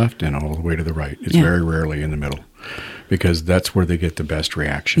way to the left and all the way to the right. It's very rarely in the middle, because that's where they get the best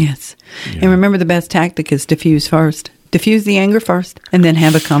reaction. Yes. And remember, the best tactic is diffuse first. Diffuse the anger first, and then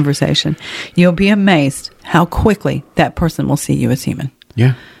have a conversation. You'll be amazed how quickly that person will see you as human.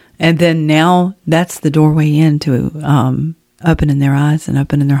 Yeah. And then now that's the doorway into opening their eyes and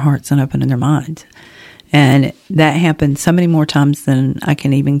opening their hearts and opening their minds. And that happens so many more times than I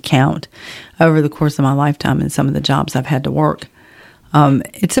can even count over the course of my lifetime and some of the jobs I've had to work.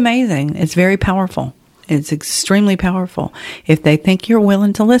 It's amazing. It's very powerful. It's extremely powerful. If they think you're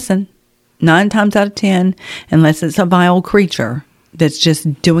willing to listen, 9 times out of 10, unless it's a vile creature that's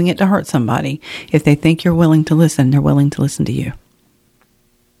just doing it to hurt somebody, if they think you're willing to listen, they're willing to listen to you.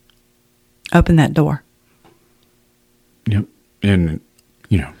 Open that door. Yep. And,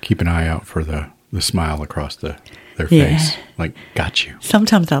 keep an eye out for the smile across their face. Like, got you.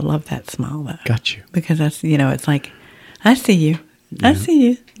 Sometimes I love that smile, though. Got you. Because that's, it's like, I see you. Yeah. I see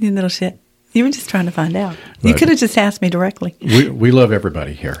you, you little shit. You were just trying to find out. But you could have just asked me directly. We love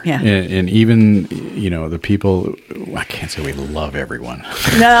everybody here. Yeah. And even, the people, I can't say we love everyone.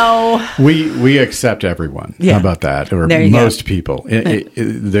 No. We accept everyone. Yeah. How about that? Or most people.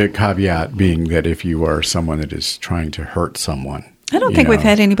 The caveat being that if you are someone that is trying to hurt someone. I don't think we've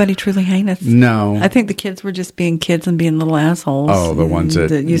had anybody truly heinous. No. I think the kids were just being kids and being little assholes. Oh, the ones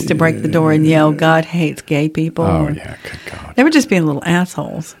that used to break the door and yell, God hates gay people. Oh, yeah. Good God. They were just being little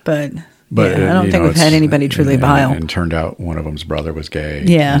assholes. But I don't think we've had anybody truly vile. And turned out one of them's brother was gay.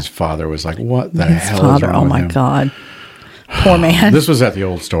 Yeah. His father was like, what the hell is wrong oh, with my him? God. Poor man. This was at the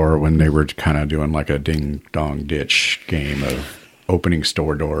old store when they were kind of doing like a ding-dong-ditch game of opening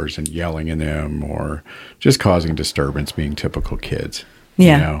store doors and yelling in them, or just causing disturbance, being typical kids.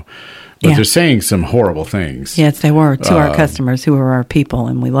 Yeah. But they're saying some horrible things. Yes, they were, to our customers who are our people,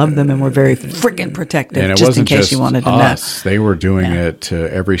 and we love them, and we're very freaking protective, and it just wasn't in case just you wanted to us. know. They were doing it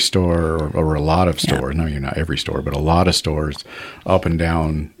to every store, or a lot of stores. No, you're not every store, but a lot of stores up and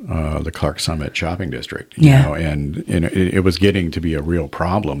down the Clark Summit shopping district. You know, and it was getting to be a real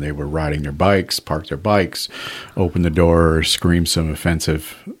problem. They were riding their bikes, park their bikes, open the door, scream some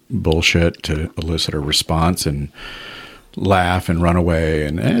offensive bullshit to elicit a response, and laugh and run away,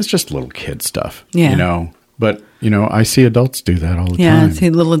 and it's just little kid stuff, But, I see adults do that all the time. Yeah, I see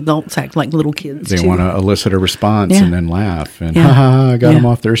little adults act like little kids, They want to elicit a response and then laugh, and I got them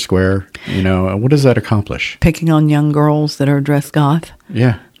off their square. What does that accomplish? Picking on young girls that are dressed goth.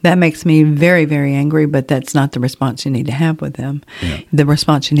 Yeah. That makes me very, very angry, but that's not the response you need to have with them. Yeah. The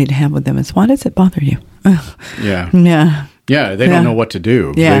response you need to have with them is, why does it bother you? Yeah. Yeah. Yeah, they don't know what to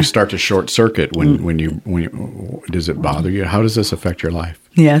do. Yeah. They start to short circuit when you does it bother you? How does this affect your life?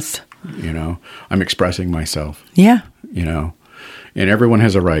 Yes. I'm expressing myself. Yeah. And everyone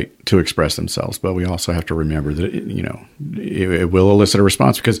has a right to express themselves, but we also have to remember that it will elicit a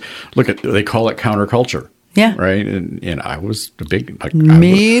response, because they call it counterculture. Yeah. Right. And I was a big,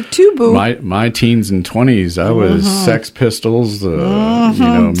 me too, boo. My teens and 20s, I was Sex Pistols,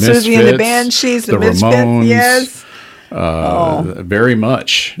 Misfits, Susie and the Banshees, the Ramones. Yes. Very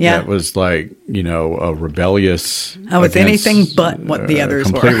much. Yeah. That was like, a rebellious. I was anything but what the others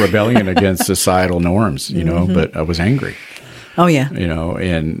were. Complete rebellion against societal norms, but I was angry. Oh, yeah.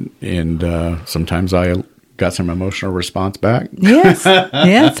 And sometimes I got some emotional response back. Yes.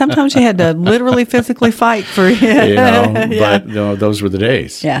 Yeah. Sometimes you had to literally physically fight for But those were the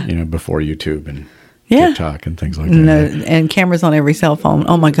days. Yeah. Before YouTube and TikTok and things like that. No, and cameras on every cell phone.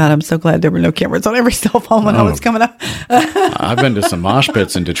 Oh my God, I'm so glad there were no cameras on every cell phone when I was coming up. I've been to some mosh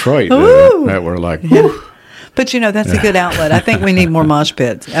pits in Detroit that were like, whew. But that's a good outlet. I think we need more mosh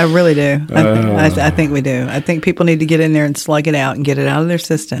pits. I really do. I think we do. I think people need to get in there and slug it out and get it out of their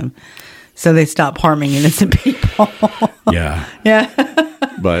system, so they stop harming innocent people. Yeah. Yeah.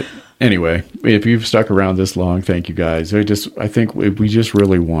 But Anyway, if you've stuck around this long, thank you guys. I think we just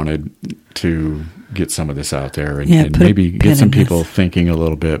really wanted to get some of this out there and maybe get some people thinking a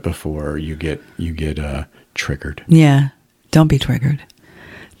little bit before you get triggered. Yeah, don't be triggered.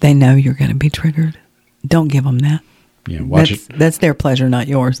 They know you're going to be triggered. Don't give them that. Yeah, watch it. That's their pleasure, not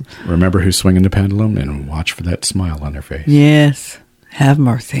yours. Remember who's swinging the pendulum, and watch for that smile on their face. Yes, have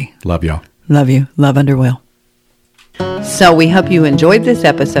mercy. Love y'all. Love you. Love under will. So we hope you enjoyed this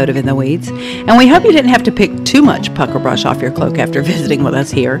episode of In the Weeds, and we hope you didn't have to pick too much pucker brush off your cloak after visiting with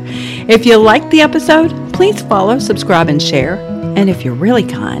us here. If you liked the episode, please follow, subscribe, and share. And if you're really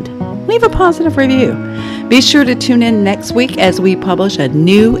kind, leave a positive review. Be sure to tune in next week as we publish a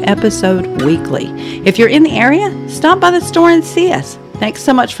new episode weekly. If you're in the area, stop by the store and see us. Thanks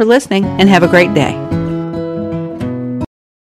so much for listening, and have a great day.